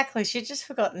 Exactly. She'd just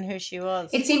forgotten who she was.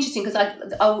 It's interesting because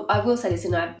I will say this,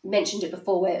 and I've mentioned it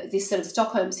before, where this sort of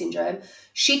Stockholm syndrome,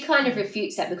 she kind of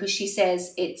refutes that because she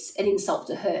says it's an insult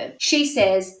to her. She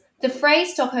says, the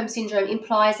phrase Stockholm syndrome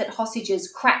implies that hostages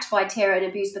cracked by terror and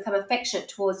abuse become affectionate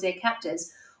towards their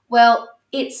captors. Well,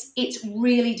 it's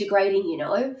really degrading, you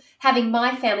know. Having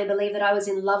my family believe that I was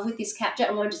in love with this captor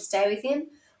and wanted to stay with him,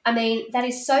 I mean, that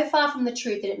is so far from the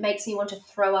truth that it makes me want to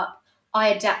throw up. I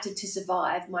adapted to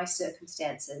survive my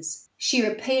circumstances. She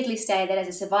repeatedly stated that as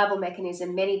a survival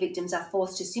mechanism, many victims are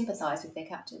forced to sympathise with their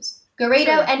captors.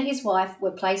 Garrido and his wife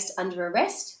were placed under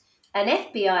arrest. An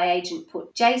FBI agent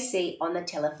put JC on the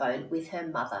telephone with her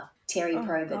mother, Terry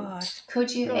Probyn. God. Could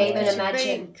you God, even could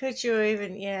imagine? Could you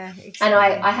even, yeah. Exactly. And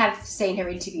I have seen her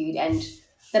interviewed, and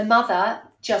the mother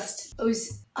just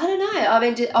was, I don't know, I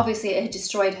mean, obviously it had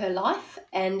destroyed her life,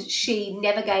 and she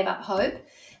never gave up hope.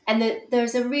 And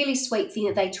there's a really sweet thing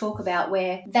that they talk about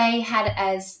where they had,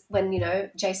 as when, you know,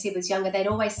 JC was younger, they'd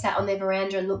always sat on their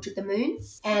veranda and looked at the moon.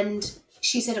 And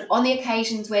she said on the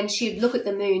occasions when she'd look at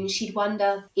the moon, she'd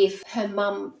wonder if her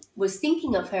mum was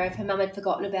thinking of her, if her mum had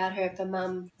forgotten about her, if her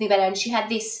mum think about her. And she had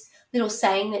this little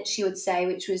saying that she would say,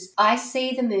 which was, I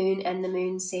see the moon and the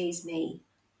moon sees me.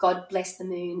 God bless the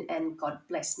moon and God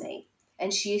bless me.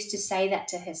 And she used to say that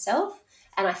to herself.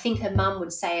 And I think her mum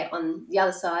would say it on the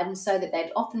other side. And so that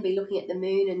they'd often be looking at the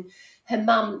moon. And her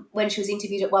mum, when she was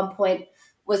interviewed at one point,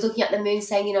 was looking at the moon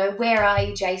saying, you know, where are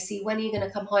you, JC? When are you going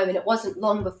to come home? And it wasn't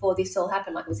long before this all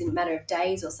happened, like it was in a matter of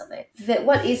days or something.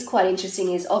 What is quite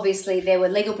interesting is obviously there were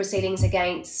legal proceedings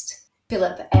against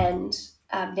Philip and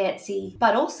Nancy,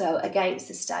 but also against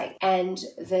the state. And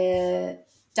the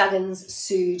Duggans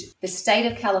sued the state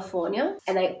of California,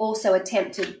 and they also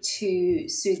attempted to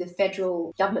sue the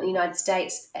federal government of the United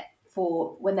States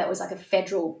for when that was like a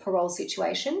federal parole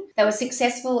situation. They were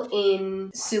successful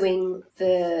in suing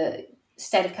the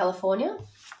state of California,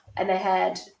 and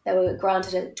they were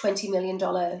granted a $20 million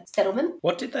settlement.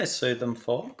 What did they sue them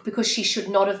for? Because she should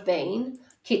not have been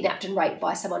kidnapped and raped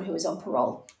by someone who was on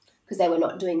parole, because they were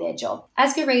not doing their job.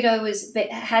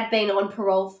 Asgarito had been on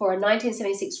parole for a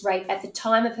 1976 rape at the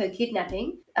time of her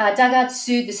kidnapping. Dugard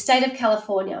sued the state of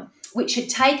California, which had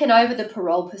taken over the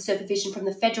parole supervision from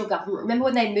the federal government. Remember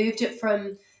when they moved it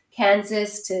from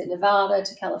Kansas to Nevada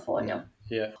to California?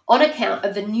 Yeah. On account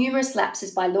of the numerous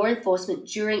lapses by law enforcement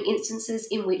during instances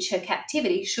in which her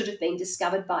captivity should have been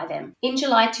discovered by them. In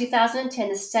July 2010,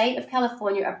 the state of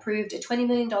California approved a $20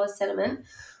 million settlement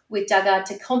with Dugard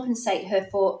to compensate her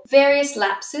for various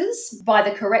lapses by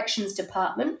the Corrections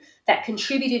Department that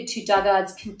contributed to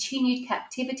Dugard's continued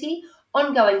captivity,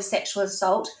 ongoing sexual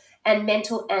assault, and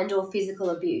mental and or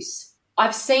physical abuse.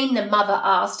 I've seen the mother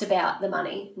asked about the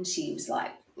money, and she was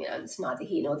like, you know, it's neither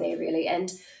here nor there really. And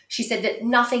she said that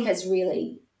nothing has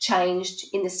really changed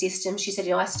in the system. She said,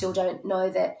 you know, I still don't know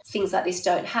that things like this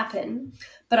don't happen.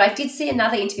 But I did see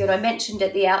another interview, and I mentioned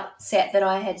at the outset that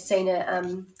I had seen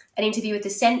an interview with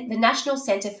the National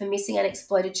Centre for Missing and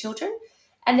Exploited Children.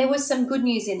 And there was some good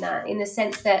news in that, in the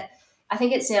sense that I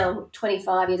think it's now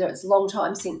 25 years, or it's a long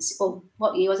time since, well,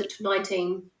 what year was it?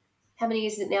 19, how many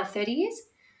years is it now? 30 years?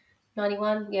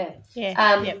 91? Yeah.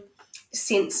 Yeah. Yep.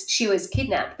 Since she was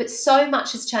kidnapped. But so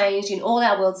much has changed in all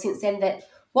our world since then that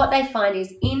what they find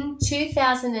is in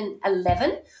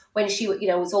 2011, when she, you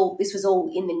know, this was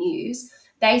all in the news,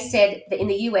 they said that in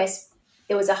the US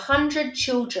there was 100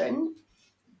 children,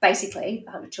 basically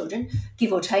 100 children,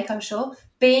 give or take, I'm sure,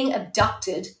 being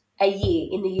abducted a year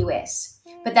in the US.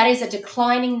 But that is a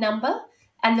declining number.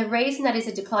 And the reason that is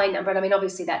a declining number, and I mean,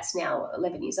 obviously that's now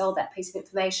 11 years old, that piece of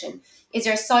information, is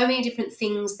there are so many different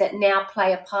things that now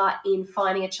play a part in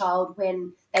finding a child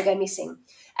when they go missing.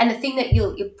 And the thing that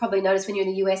you'll probably notice when you're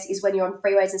in the US is when you're on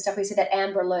freeways and stuff, we see that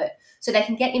Amber Alert. So they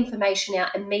can get information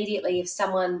out immediately if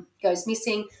someone goes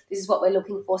missing. This is what we're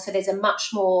looking for. So there's a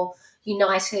much more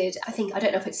united, I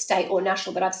don't know if it's state or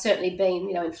national, but I've certainly been,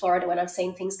 you know, in Florida when I've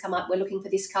seen things come up, we're looking for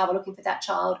this car, we're looking for that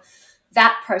child.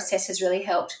 That process has really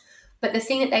helped. But the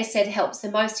thing that they said helps the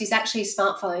most is actually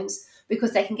smartphones,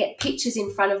 because they can get pictures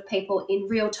in front of people in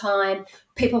real time.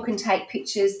 People can take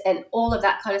pictures, and all of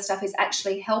that kind of stuff is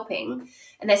actually helping.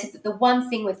 And they said that the one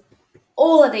thing with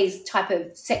all of these type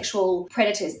of sexual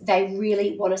predators, they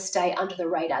really want to stay under the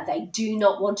radar. They do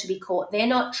not want to be caught. They're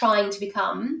not trying to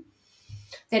become,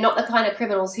 they're not the kind of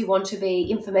criminals who want to be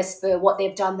infamous for what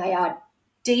they've done. They are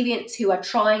deviants who are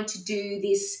trying to do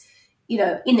this, you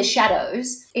know, in the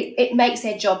shadows. It makes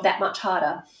their job that much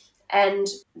harder. And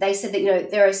they said that, you know,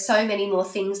 there are so many more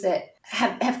things that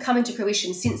have come into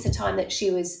fruition since the time that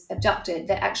she was abducted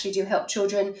that actually do help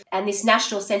children. And this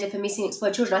National Centre for Missing and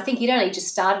Exploited Children, I think it only just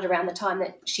started around the time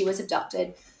that she was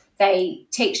abducted. They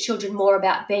teach children more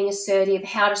about being assertive,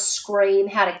 how to scream,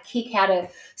 how to kick, how to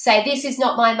say, this is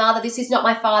not my mother, this is not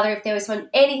my father. If there was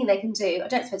anything they can do, I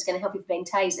don't suppose it's going to help you being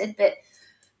tasered, but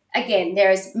again,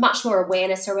 there is much more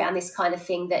awareness around this kind of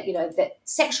thing that, you know, that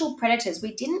sexual predators,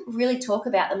 we didn't really talk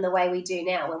about them the way we do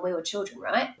now when we were children,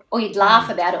 right? Or you'd laugh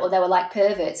about it, or they were like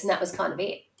perverts, and that was kind of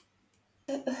it.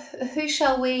 Who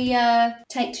shall we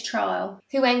take to trial?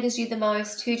 Who angers you the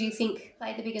most? Who do you think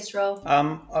played the biggest role?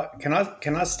 Can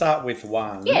I start with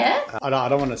one? Yeah. I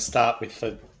don't want to start with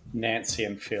the Nancy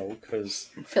and Phil, because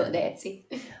Phil and Nancy.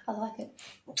 I like it.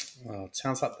 Well, it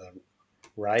sounds like the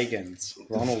Reagans,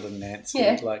 Ronald and Nancy.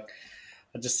 Yeah. Like,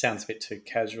 it just sounds a bit too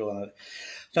casual. And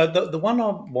no, the one I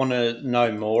want to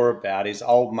know more about is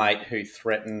old mate who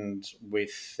threatened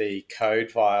with the code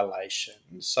violation.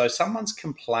 So someone's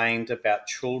complained about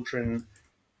children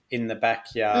in the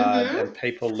backyard and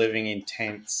people living in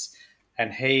tents,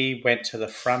 and he went to the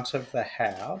front of the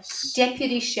house,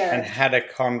 Deputy Sheriff, and had a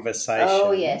conversation.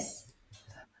 Oh, yes.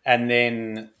 And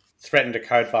then threatened a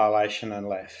code violation and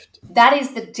left. That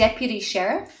is the Deputy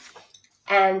Sheriff,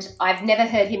 and I've never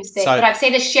heard him speak, but I've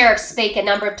seen the Sheriff speak a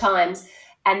number of times,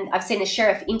 and I've seen the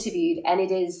Sheriff interviewed, and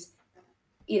it is,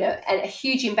 you know, a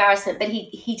huge embarrassment. But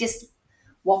he just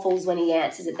waffles when he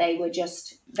answers that they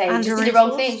just did the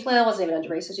wrong thing. Well, it wasn't even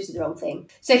under-resourced, just did the wrong thing.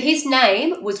 So his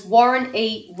name was Warren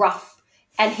E. Ruff,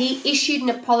 and he issued an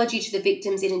apology to the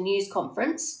victims in a news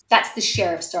conference. That's the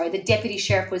sheriff, sorry. The deputy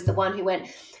sheriff was the one who went.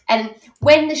 And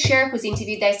when the sheriff was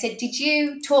interviewed, they said, did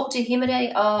you talk to him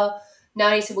today? Oh, no.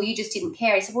 And he said, well, you just didn't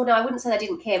care. He said, well, no, I wouldn't say they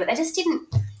didn't care, but they just didn't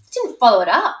follow it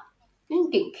up.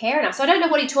 Didn't care enough. So I don't know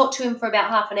what he talked to him for about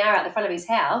half an hour out the front of his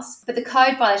house. But the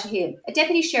code violation here. A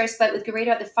deputy sheriff spoke with Garrido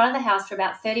at the front of the house for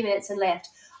about 30 minutes and left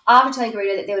after telling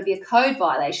Garrido that there would be a code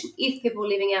violation if people were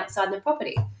living outside the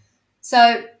property.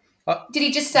 So did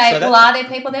he just say, well, are there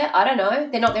people there? I don't know.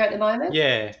 They're not there at the moment.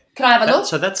 Yeah. Can I have a look?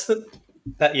 So that's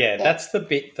that's the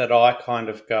bit that I kind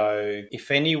of go,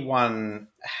 if anyone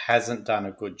hasn't done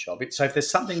a good job. So if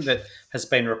there's something that has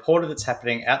been reported that's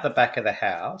happening out the back of the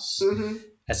house,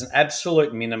 as an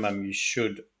absolute minimum, you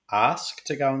should ask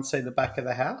to go and see the back of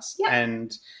the house. Yep.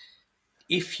 And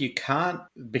if you can't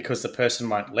because the person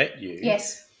won't let you,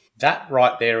 yes, that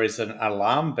right there is an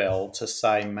alarm bell to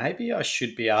say maybe I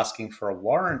should be asking for a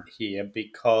warrant here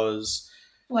because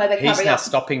he's now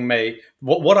stopping me.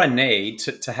 What I need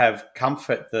to have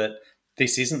comfort that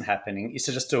this isn't happening is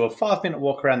to just do a 5-minute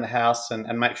walk around the house and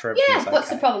make sure everything's okay. What's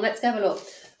the problem? Let's have a look.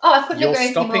 Oh, I couldn't agree with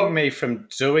you more. You're stopping me from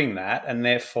doing that, and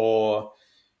therefore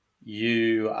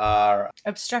you are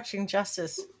obstructing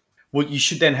justice. Well, you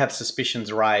should then have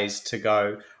suspicions raised to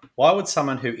go, why would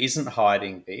someone who isn't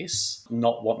hiding this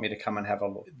not want me to come and have a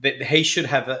look? He should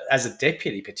have, as a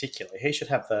deputy particularly, he should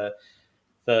have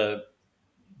the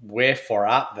wherefore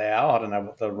art thou? I don't know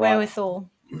what the right...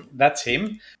 Wherewithal. That's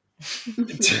him.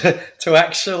 to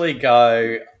actually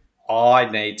go, I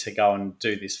need to go and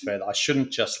do this further. I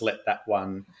shouldn't just let that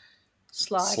one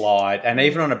slide. And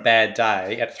even on a bad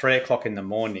day at 3:00 in the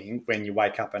morning when you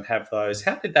wake up and have those,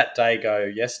 how did that day go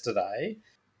yesterday?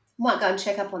 Might go and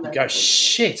check up on that. Go,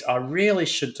 shit, I really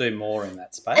should do more in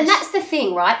that space. And that's the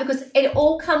thing, right? Because it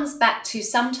all comes back to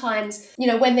sometimes,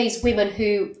 when these women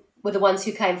who were the ones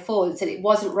who came forward said it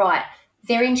wasn't right,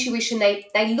 their intuition, they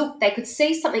could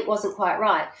see something wasn't quite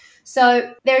right.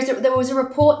 So there was a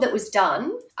report that was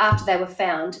done after they were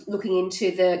found looking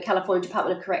into the California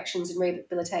Department of Corrections and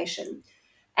Rehabilitation.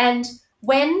 And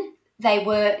when they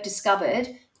were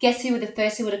discovered, guess who were the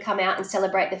first who would have come out and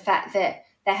celebrate the fact that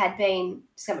they had been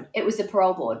discovered? It was the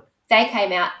parole board. They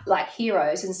came out like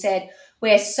heroes and said,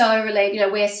 we're so relieved,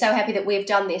 we're so happy that we've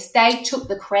done this. They took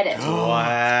the credit.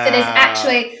 Wow. So there's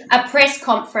actually a press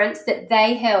conference that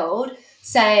they held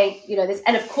saying, this,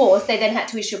 and of course they then had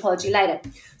to issue an apology later.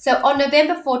 So on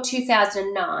November 4,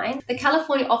 2009, the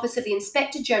California Office of the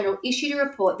Inspector General issued a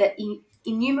report that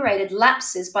enumerated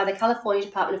lapses by the California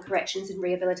Department of Corrections and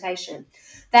Rehabilitation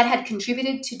that had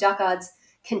contributed to Duckard's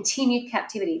continued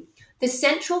captivity. The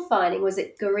central finding was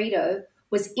that Garrido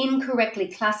was incorrectly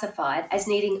classified as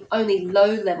needing only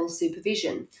low-level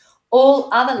supervision. All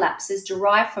other lapses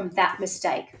derived from that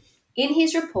mistake. In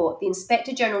his report, the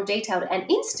Inspector General detailed an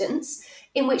instance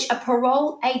in which a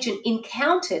parole agent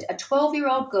encountered a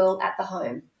 12-year-old girl at the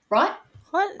home, right?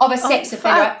 What? Of a sex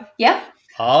offender. Yep.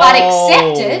 Oh. But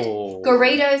accepted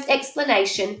Garrido's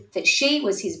explanation that she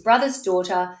was his brother's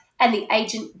daughter and the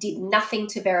agent did nothing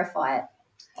to verify it.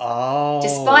 Oh.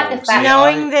 Despite the fact...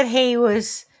 Knowing that he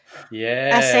was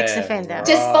a sex offender. Right.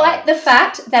 Despite the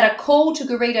fact that a call to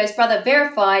Garrido's brother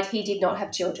verified he did not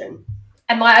have children.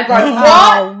 And I wrote,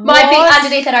 what? My big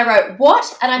underneath that I wrote,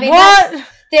 what? And I mean, what?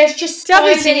 There's just so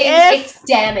WTF? many. It's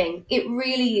damning. It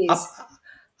really is.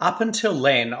 Up until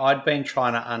then, I'd been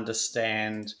trying to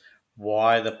understand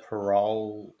why the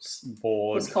parole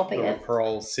board or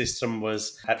parole system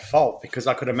was at fault, because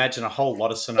I could imagine a whole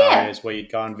lot of scenarios where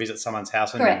you'd go and visit someone's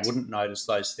house and you wouldn't notice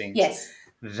those things. Yes.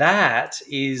 That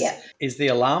is the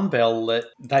alarm bell that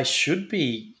they should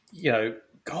be,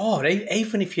 God,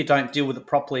 even if you don't deal with it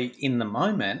properly in the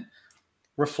moment,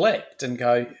 reflect and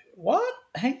go, what?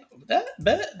 Hang on, that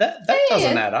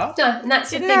doesn't add up. No, and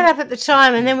that's didn't add up at the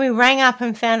time, and then we rang up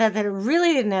and found out that it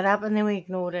really didn't add up, and then we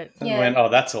ignored it. And went, oh,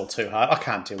 that's all too hard. I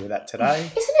can't deal with that today.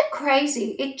 Isn't it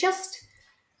crazy? It just...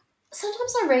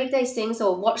 Sometimes I read these things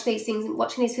or watch these things and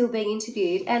watching these people being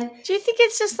interviewed, and... Do you think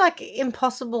it's just,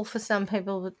 impossible for some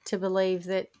people to believe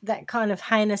that that kind of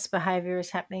heinous behaviour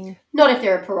is happening? Not if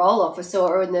they're a parole officer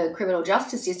or in the criminal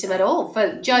justice system at all.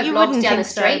 For Joe Bloggs down the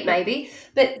street, maybe.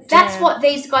 But that's what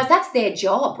these guys... That's their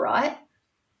job, right?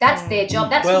 That's their job.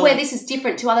 That's where this is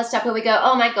different to other stuff where we go,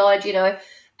 oh, my God,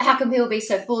 how can people be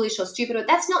so foolish or stupid?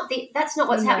 That's not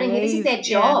what's happening here. This is their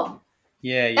job.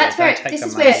 Yeah, that's where this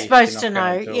is where they're supposed to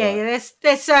know. Yeah,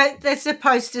 they're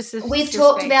supposed to. We've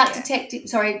talked about defective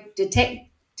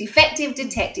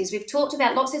detectives. We've talked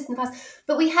about lots of this in the past,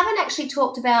 but we haven't actually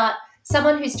talked about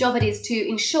someone whose job it is to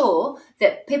ensure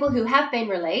that people who have been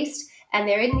released and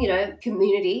they're in,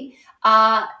 community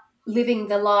are living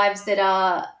the lives that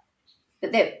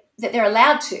they're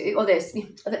allowed to, or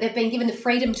that they've been given the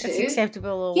freedom to. It's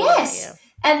acceptable. Or yes. Yeah.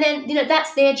 And then,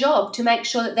 that's their job to make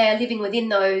sure that they are living within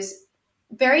those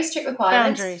very strict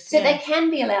requirements, boundaries, so they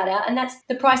can be allowed out, and that's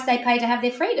the price they pay to have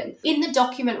their freedom. In the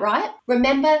document, right?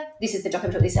 Remember, this is the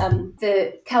document of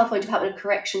the California Department of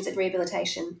Corrections and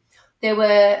Rehabilitation. There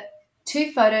were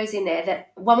 2 photos in there.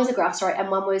 That one was a graph,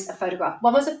 and one was a photograph.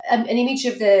 One was an image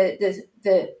of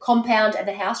the compound and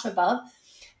the house from above,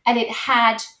 and it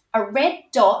had a red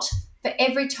dot for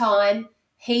every time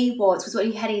he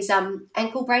had his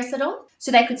ankle bracelet on,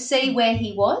 so they could see where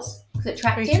he was because it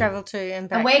tracked him. Travelled to and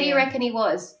back. And where do you reckon he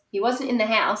was? He wasn't in the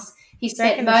house. He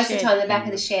spent most of the time in the back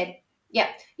of the shed. Yeah,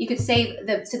 you could see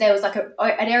so there was like an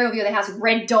aerial view of the house with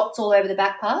red dots all over the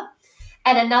back part.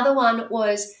 And another one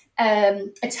was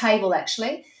a table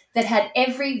actually that had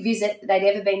every visit that they'd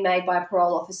ever been made by a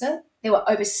parole officer. There were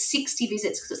over 60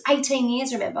 visits because it was 18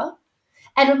 years, remember?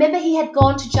 And remember, he had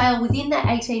gone to jail within that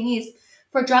 18 years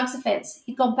for a drugs offence.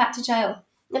 He'd gone back to jail.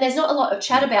 And there's not a lot of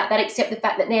chat about that except the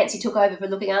fact that Nancy took over for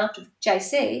looking after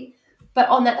JC. But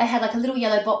on that, they had like a little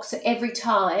yellow box so every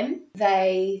time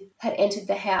they had entered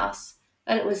the house.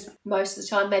 And it was most of the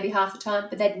time, maybe half the time,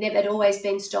 but they'd always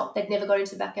been stopped. They'd never got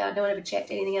into the backyard. No one ever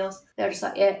checked anything else. They were just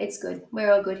like, yeah, it's good.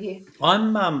 We're all good here.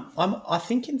 I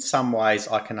think in some ways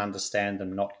I can understand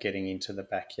them not getting into the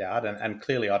backyard, and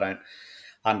clearly I don't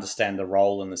understand the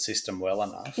role in the system well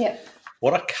enough. Yeah.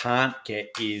 What I can't get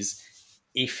is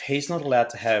if he's not allowed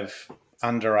to have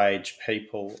underage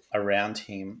people around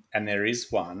him, and there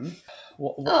is one.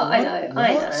 I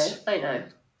know.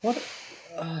 What?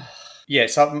 Yeah.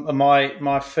 So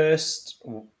my first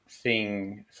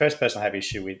person I have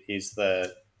issue with is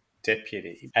the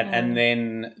deputy, and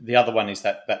then the other one is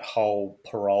that whole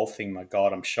parole thing. My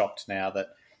God, I'm shocked now that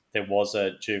there was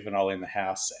a juvenile in the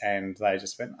house, and they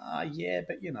just went, yeah,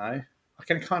 but I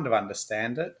can kind of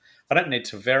understand it. I don't need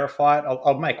to verify it.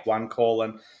 I'll make one call,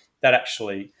 and that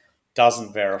actually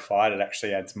doesn't verify it. It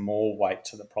actually adds more weight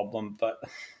to the problem. But,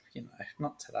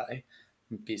 not today.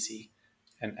 I'm busy,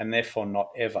 and therefore not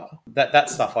ever. That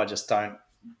stuff I just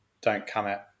don't come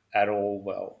at all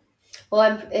well.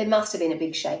 Well, it must have been a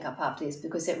big shake-up after this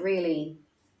because it really,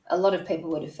 a lot of people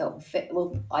would have felt,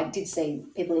 well, I did see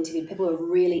people interviewed, people were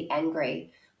really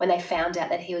angry when they found out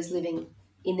that he was living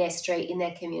in their street, in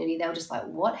their community. They were just like,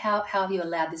 what? How have you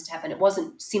allowed this to happen? It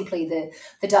wasn't simply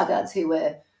the Duggards who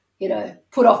were,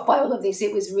 put off by all of this.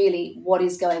 It was really what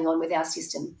is going on with our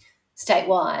system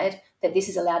statewide that this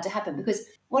is allowed to happen. Because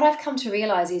what I've come to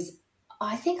realise is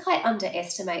I think I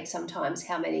underestimate sometimes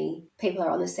how many people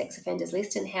are on the sex offenders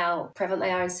list and how prevalent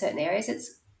they are in certain areas.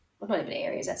 Not even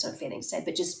areas, that's not a fair thing to say,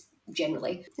 but just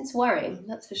generally. It's worrying,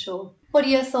 that's for sure. What are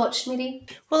your thoughts, Schmitty?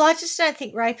 Well, I just don't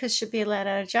think rapists should be allowed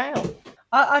out of jail.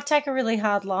 I take a really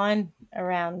hard line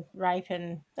around rape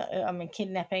and,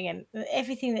 kidnapping and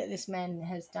everything that this man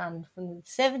has done from the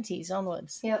 70s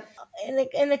onwards. Yep.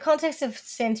 In the context of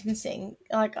sentencing,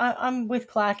 I'm with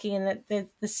Clarkey in that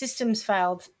the system's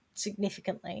failed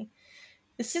significantly.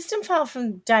 The system failed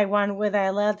from day one where they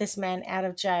allowed this man out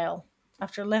of jail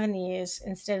after 11 years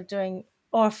instead of doing...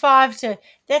 Or 5 to...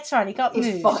 That's right, he got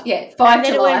moved. 5 and to then life.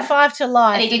 It went 5 to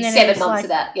life. And he did 7 months of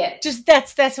that, yeah. Just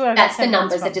that's where I got That's the 7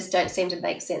 numbers months that just don't seem to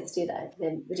make sense, do they?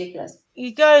 They're ridiculous.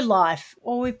 You go life,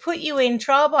 or we put you in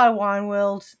trial by wine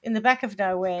world in the back of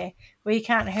nowhere where you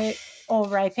can't hurt or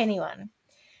rape anyone.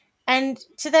 And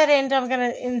to that end, I'm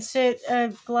going to insert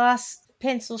a glass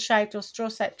pencil-shaped or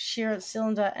straw-shaped Sherritt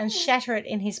cylinder and shatter it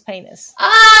in his penis.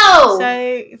 Oh!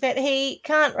 So that he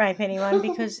can't rape anyone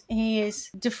because he is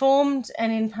deformed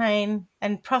and in pain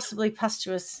and possibly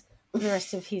pustulous for the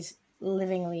rest of his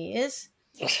living years.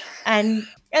 And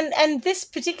this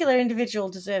particular individual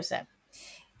deserves that.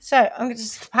 So I'm going to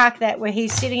just park that where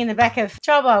he's sitting in the back of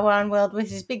Trial by Wine World with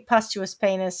his big pustulous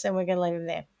penis, and we're going to leave him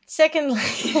there. Secondly,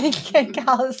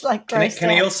 Carla's grossed Can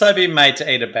he also be made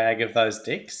to eat a bag of those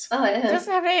dicks? Oh, yeah. He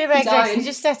doesn't have to eat a bag of dicks. He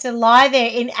just has to lie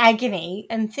there in agony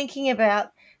and thinking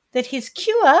about that his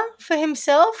cure for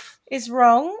himself is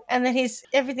wrong and that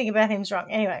everything about him is wrong.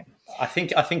 Anyway. I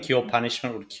think your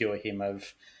punishment would cure him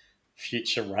of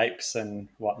future rapes and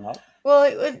whatnot. Well,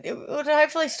 it would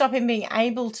hopefully stop him being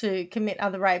able to commit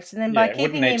other rapes, and then by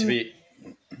keeping him...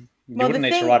 You wouldn't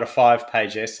need to write a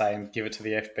 5-page essay and give it to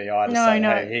the FBI to say,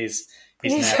 hey,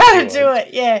 he's how to do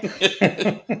it, yeah.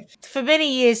 For many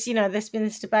years, there's been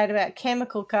this debate about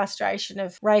chemical castration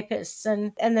of rapists,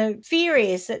 and the fear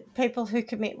is that people who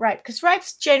commit rape, because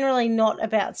rape's generally not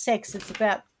about sex, it's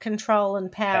about control and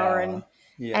power. And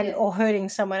and or hurting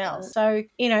someone else. So,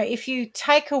 if you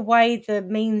take away the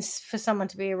means for someone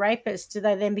to be a rapist, do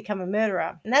they then become a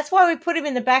murderer? And that's why we put him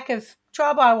in the back of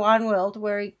Trial by Wine World,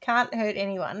 where he can't hurt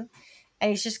anyone and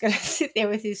he's just going to sit there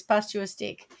with his pustule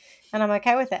stick. And I'm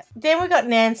okay with that. Then we got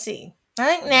Nancy. I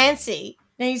think Nancy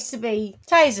needs to be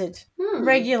tasered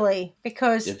regularly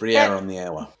because every hour on the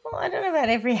hour. Well, I don't know about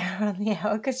every hour on the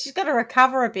hour because she's got to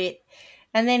recover a bit,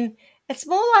 and then it's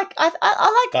more like I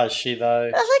like. Does she though? I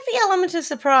like the element of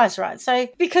surprise, right? So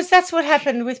because that's what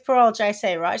happened with poor old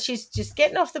JC, right? She's just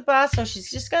getting off the bus or she's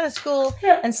just going to school,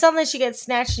 and suddenly she gets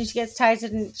snatched and she gets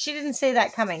tasered, and she didn't see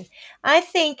that coming. I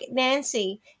think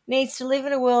Nancy needs to live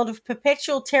in a world of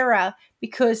perpetual terror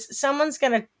because someone's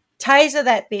going to taser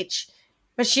that bitch,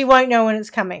 but she won't know when it's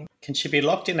coming. Can she be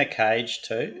locked in a cage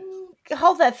too?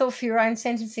 Hold that thought for your own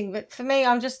sentencing, but for me,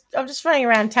 I'm just running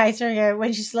around tasering her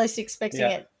when she's least expecting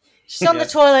it. She's on the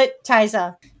toilet,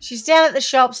 taser. She's down at the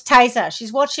shops, taser.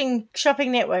 She's watching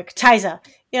Shopping Network, taser.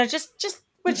 Just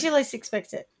when she least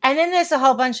expects it. And then there's a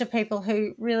whole bunch of people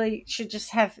who really should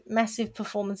just have massive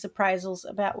performance appraisals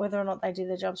about whether or not they do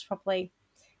their jobs properly,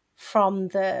 from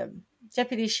the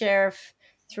deputy sheriff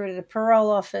through to the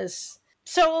parole office.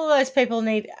 So all those people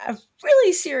need a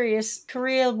really serious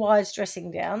career-wise dressing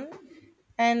down,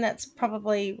 and that's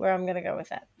probably where I'm going to go with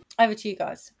that. Over to you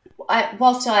guys.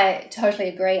 Whilst I totally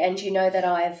agree, and that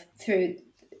I've through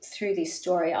this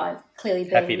story, I've clearly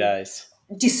been happy days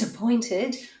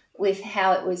disappointed with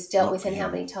how it was dealt with and how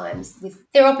many times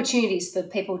there are opportunities for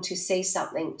people to see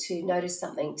something, to notice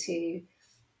something, to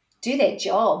do their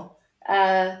job.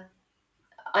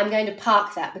 I'm going to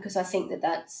park that because I think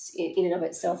that's in and of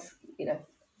itself,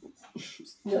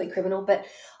 really criminal. But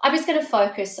I'm just going to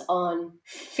focus on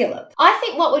Philip. I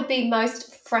think what would be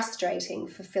most frustrating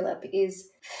for Philip is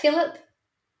Philip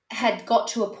had got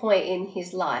to a point in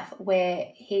his life where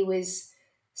he was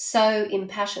so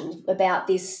impassioned about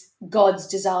this God's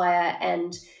desire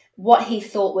and what he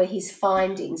thought were his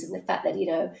findings, and the fact that,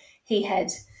 he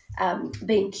had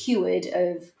been cured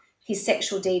of his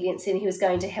sexual deviance and he was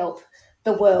going to help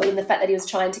the world, and the fact that he was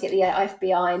trying to get the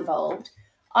FBI involved.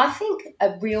 I think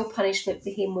a real punishment for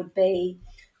him would be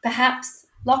perhaps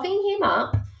locking him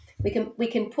up. We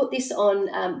can put this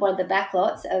on one of the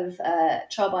backlots of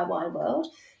Trial by Wine World.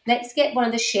 Let's get one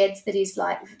of the sheds that is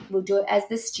like, we'll do it as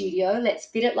the studio. Let's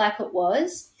fit it like it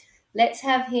was. Let's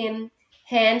have him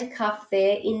handcuffed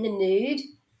there in the nude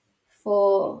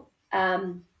for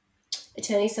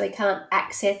eternity, so he can't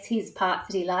access his parts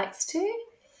that he likes to,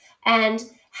 and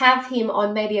have him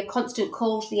on maybe a constant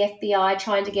call to the FBI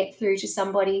trying to get through to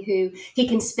somebody who he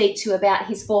can speak to about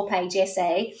his 4-page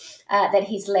essay that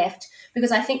he's left,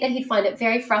 because I think that he'd find it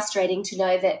very frustrating to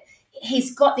know that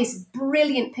he's got this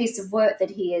brilliant piece of work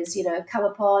that he has, come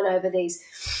upon over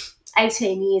these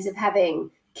 18 years of having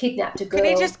kidnapped a girl.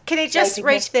 Can he just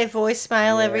reach their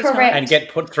voicemail every time? And get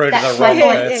put through to the wrong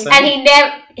person?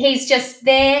 And he's just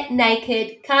there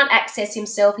naked, can't access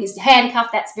himself. He's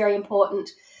handcuffed. That's very important.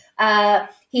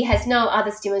 He has no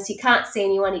other stimulus. He can't see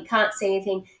anyone. He can't see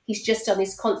anything. He's just on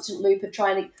this constant loop of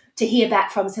trying to hear back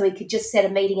from, so he could just set a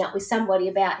meeting up with somebody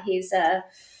about his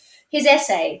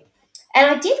essay.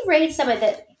 And I did read somewhere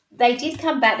that they did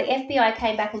come back. The FBI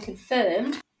came back and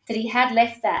confirmed that he had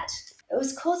left that. It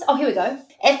was called. Oh, here we go.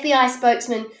 FBI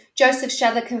spokesman Joseph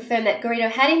Shather confirmed that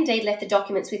Garrido had indeed left the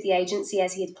documents with the agency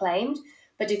as he had claimed,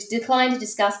 but declined to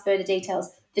discuss further details.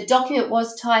 The document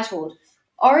was titled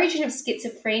 "Origin of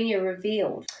Schizophrenia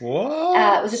Revealed."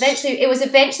 What? It was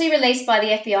eventually released by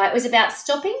the FBI. It was about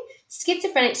stopping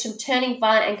schizophrenics from turning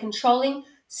violent and controlling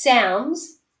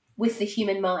sounds with the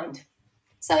human mind.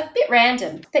 So a bit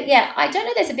random. But yeah, I don't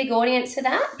know there's a big audience for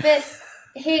that, but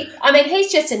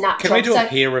he's just a nut job. Can we do a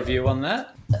peer review on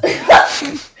that?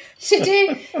 to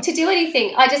do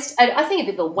anything, I think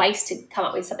it'd be a waste to come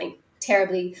up with something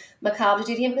terribly macabre to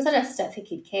do to him, because I just don't think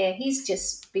he'd care. He's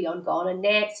just beyond gone. And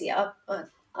Nancy, I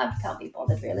can't be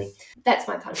bothered, really. That's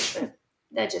my punishment.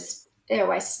 They're a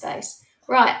waste of space.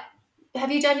 Right.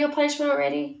 Have you done your punishment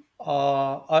already?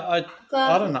 I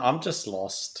don't know. I'm just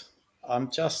lost. I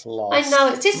know,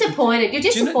 it's disappointed. You're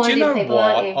disappointed in people,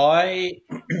 aren't you?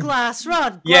 Glass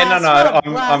rod.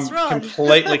 I'm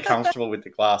completely comfortable with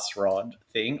the glass rod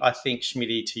thing. I think,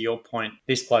 Schmitty, to your point,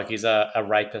 this bloke is a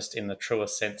rapist in the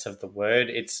truest sense of the word.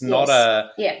 It's not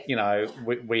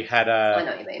we had I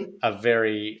know what you mean. a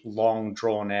very long,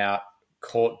 drawn out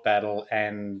court battle,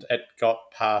 and it got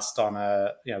passed on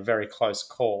a very close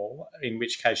call, in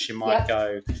which case you might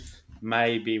go,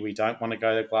 maybe we don't want to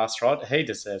go the glass rod. He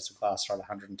deserves a glass rod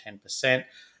 110%.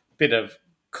 Bit of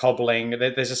cobbling.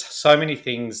 There's just so many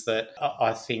things that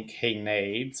I think he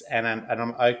needs, and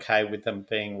I'm okay with them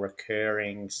being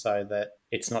recurring, so that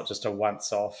it's not just a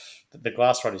once-off. The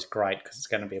glass rod is great because it's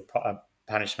going to be a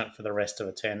punishment for the rest of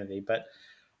eternity, but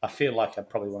I feel like I'd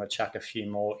probably want to chuck a few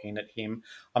more in at him.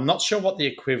 I'm not sure what the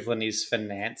equivalent is for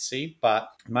Nancy, but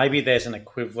maybe there's an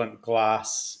equivalent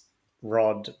glass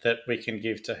rod that we can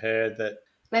give to her that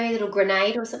maybe a little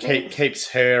grenade or something. Keeps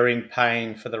her in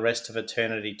pain for the rest of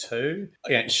eternity too.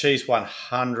 Yeah, she's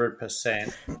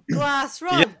 100% glass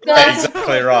rod. Yeah,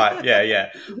 exactly right.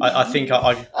 Yeah. I think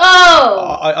I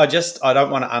don't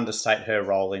want to understate her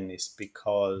role in this,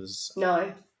 because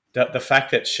no. The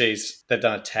fact that they've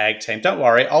done a tag team. Don't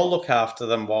worry, I'll look after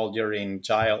them while you're in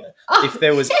jail. If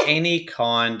there was any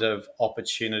kind of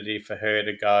opportunity for her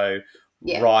to go,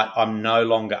 right, I'm no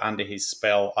longer under his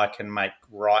spell, I can make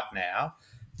right now,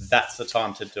 that's the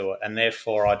time to do it. And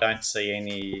therefore, I don't see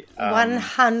any...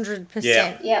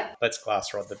 100%. Yeah. Let's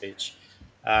glass rod the bitch.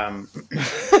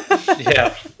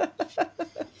 Yeah.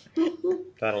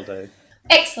 That'll do.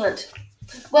 Excellent.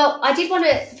 Well, I did want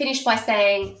to finish by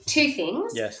saying two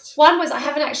things. Yes. One was I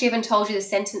haven't actually even told you the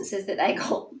sentences that they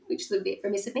got, which is a bit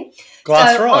remiss of me.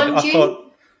 Glass rod. On June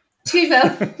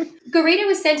 12, Garita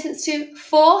was sentenced to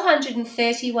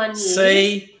 431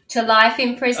 years to life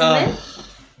imprisonment.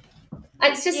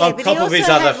 It's just on top of his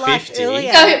other 50. So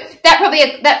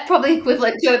that probably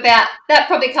equivalent to about, that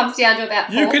probably comes down to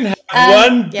about 4. You can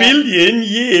have 1 billion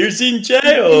years in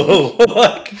jail.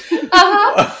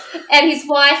 And his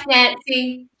wife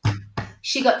Nancy,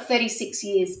 she got 36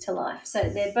 years to life. So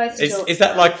they're both still is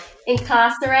that like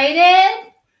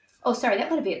incarcerated? Oh, sorry, that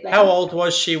might have been a bit loud. How old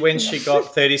was she when she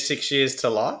got 36 years to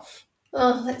life?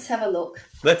 Oh, let's have a look.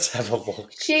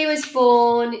 She was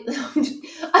born...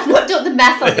 I'm not doing the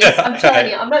math on this. I'm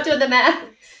telling you, I'm not doing the math.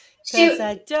 She was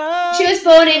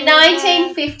born in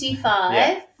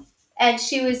 1955 and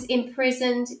she was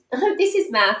imprisoned... This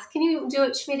is math. Can you do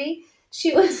it, Schmitty?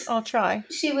 I'll try.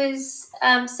 She was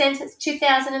sentenced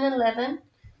 2011.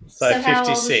 So 56. How old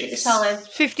was she at the time?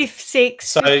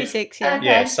 56. 56, yeah. Okay.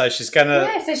 Yeah, so she's going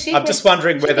to... I'm just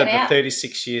wondering whether the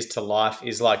 36 years to life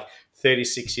is like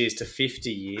 36 years to 50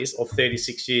 years or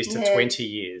 36 years to 20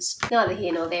 years. Neither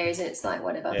here nor there, is it? It's like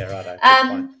whatever. Yeah, righto.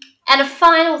 And a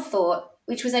final thought,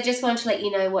 which was I just wanted to let you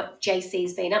know what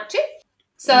JC's been up to.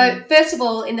 So, first of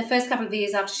all, in the first couple of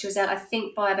years after she was out, I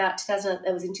think by about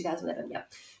 2011, yeah,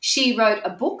 she wrote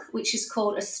a book which is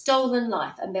called A Stolen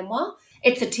Life, a memoir.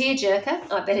 It's a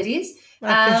tearjerker. I bet it is.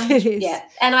 It is. Yeah,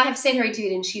 and I have seen her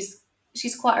interviewed, and she's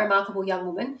quite a remarkable young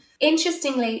woman.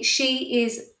 Interestingly, she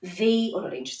is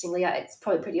not interestingly, it's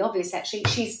probably pretty obvious actually,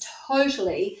 she's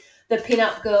totally the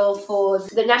pin-up girl for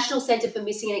the National Centre for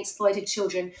Missing and Exploited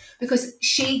Children, because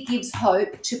she gives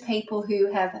hope to people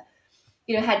who have,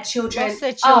 had children. Lost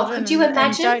their children. Could you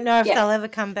imagine? And don't know if they'll ever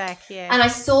come back, And I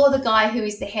saw the guy who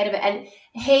is the head of it, and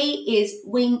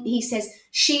he says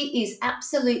she is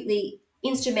absolutely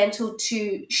instrumental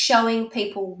to showing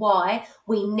people why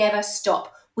we never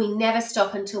stop. We never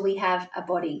stop until we have a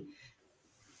body.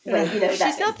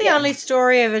 She's not the only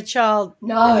story of a child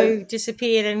who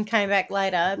disappeared and came back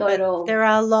later. Not at all. There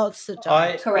are lots that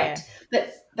don't. Correct. Yeah.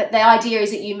 But the idea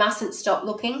is that you mustn't stop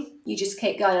looking. You just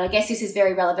keep going. And I guess this is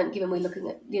very relevant given we're looking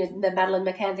at, the Madeleine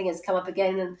McCann thing has come up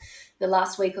again in the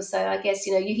last week or so. I guess,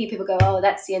 you hear people go, oh,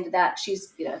 that's the end of that.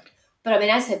 She's, But, I mean,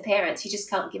 as her parents, you just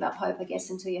can't give up hope, I guess,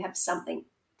 until you have something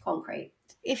concrete.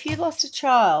 If you lost a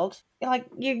child, like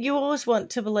you always want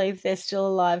to believe they're still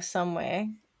alive somewhere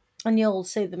and you'll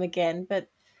see them again, but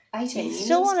 18 you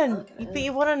still want to, but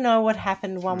you want to know what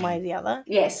happened one way or the other.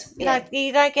 Yes. You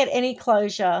don't get any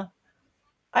closure.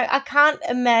 I can't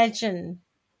imagine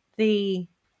the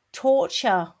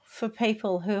torture for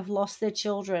people who have lost their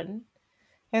children,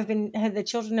 their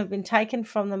children have been taken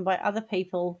from them by other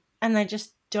people, and they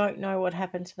just don't know what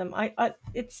happened to them.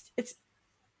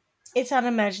 It's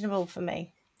unimaginable for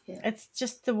me. Yeah. It's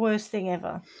just the worst thing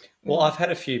ever. Well, I've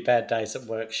had a few bad days at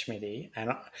work, Schmitty,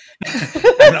 and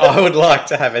I would like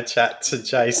to have a chat to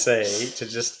JC to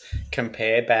just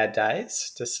compare bad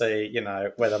days to see,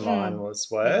 whether mine was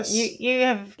worse.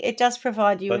 It does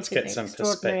provide you with an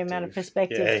extraordinary amount of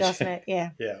perspective, doesn't it? Yeah.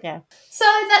 So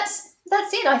that's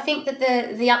it. I think that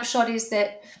the upshot is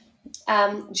that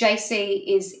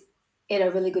JC is in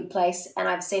a really good place, and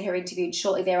I've seen her interviewed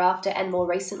shortly thereafter and more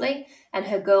recently, and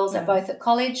her girls are both at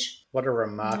college. What a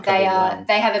remarkable They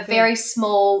have a very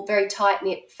small, very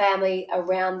tight-knit family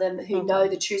around them who know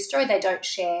the true story. They don't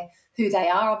share who they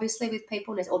are, obviously, with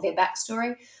people or their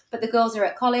backstory, but the girls are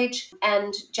at college,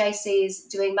 and JC is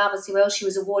doing marvellously well. She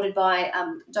was awarded by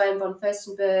Diane von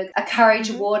Furstenberg a Courage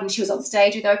Award, and she was on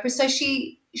stage with Oprah, so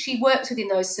she she works within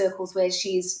those circles where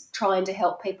she's trying to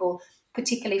help people,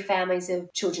 particularly families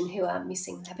of children who are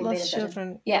missing, having been Lost abducted.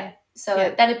 children. Yeah.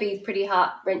 So that'd be pretty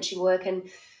heart-wrenching work, and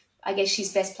I guess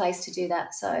she's best placed to do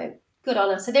that. So good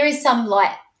on her. So there is some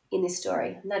light in this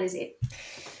story, and that is it.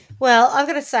 Well, I've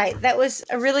got to say, that was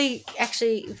a really,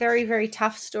 actually, very, very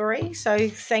tough story. So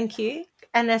thank you.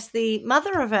 And as the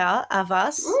mother of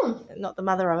us, not the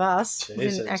mother of us, who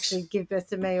Jesus. didn't actually give birth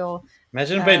to me or...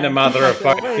 Imagine being the mother of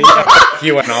my both daughter.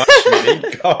 you and I,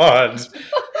 Schmitty. God.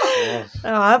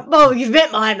 Oh. Well, you've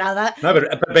met my mother. No,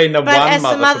 but being the But one as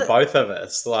the mother for both of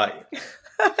us, like...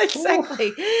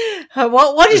 Exactly.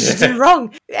 What did you do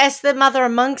wrong? As the mother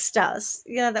amongst us,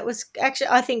 that was actually,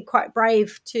 I think, quite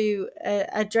brave to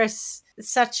address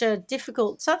such a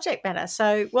difficult subject matter.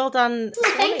 So well done.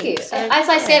 Thank you. So, as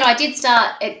I said, I did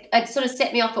start, it sort of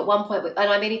set me off at one point. And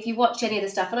I mean, if you watch any of the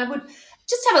stuff, and I would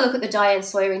just have a look at the Diane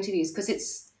Sawyer interviews, because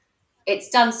it's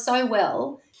done so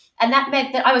well. And that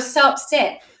meant that I was so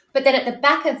upset. But then at the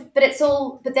back of, it's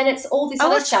all this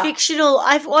other stuff.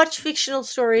 I've watched fictional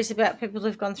stories about people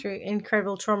who've gone through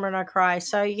incredible trauma, and I cry.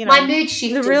 So, my mood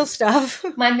shifted. The real stuff.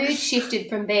 My mood shifted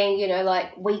from being,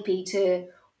 like weepy to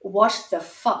what the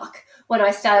fuck when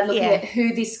I started looking at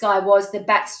who this guy was, the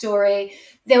backstory.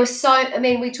 There was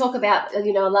we talk about,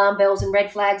 alarm bells and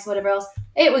red flags, whatever else.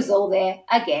 It was all there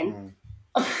again.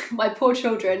 My poor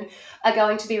children are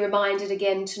going to be reminded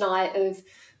again tonight of,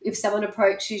 if someone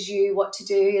approaches you, what to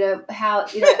do, how,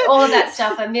 all of that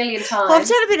stuff a million times. Well, I've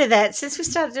done a bit of that since we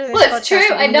started doing this podcast. Well, it's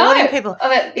true. I know. Warning people.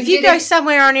 If you go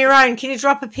somewhere on your own, can you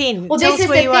drop a pin? Well, Tell this us is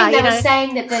where the you thing. are, They were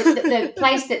saying that the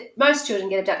place that most children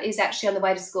get abducted is actually on the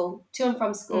way to school, to and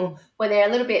from school, when they're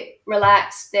a little bit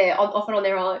relaxed, they're often on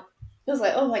their own. I was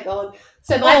like, oh, my God.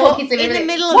 So my poor kids are in the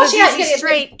middle of a busy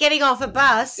street, getting off a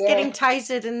bus, getting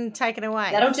tasered and taken away.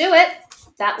 That'll do it.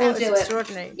 That will do it.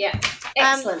 Extraordinary. Yeah.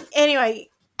 Excellent. Anyway,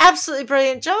 absolutely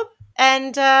brilliant job.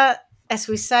 And as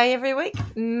we say every week,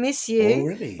 miss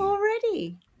you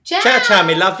already. Ciao,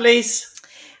 me lovelies.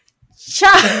 Ciao.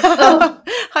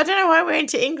 I don't know why we went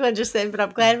to England just then, but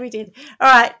I'm glad we did.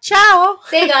 All right. Ciao.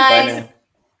 See you guys.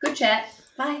 Good chat.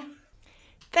 Bye.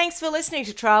 Thanks for listening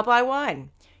to Trial by Wine.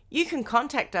 You can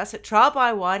contact us at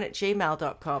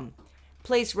trialbywine@gmail.com.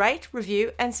 Please rate,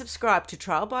 review and subscribe to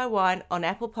Trial by Wine on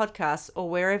Apple Podcasts or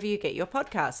wherever you get your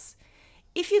podcasts.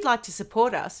 If you'd like to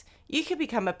support us, you can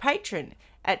become a patron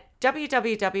at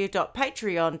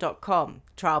www.patreon.com,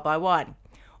 Trial by Wine,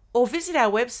 or visit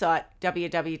our website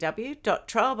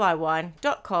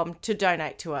www.trialbywine.com to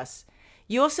donate to us.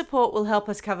 Your support will help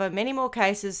us cover many more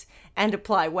cases and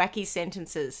apply wacky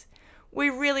sentences. We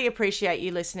really appreciate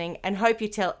you listening and hope you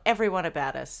tell everyone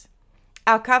about us.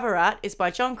 Our cover art is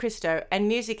by John Christo and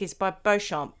music is by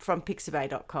Beauchamp from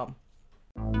Pixabay.com.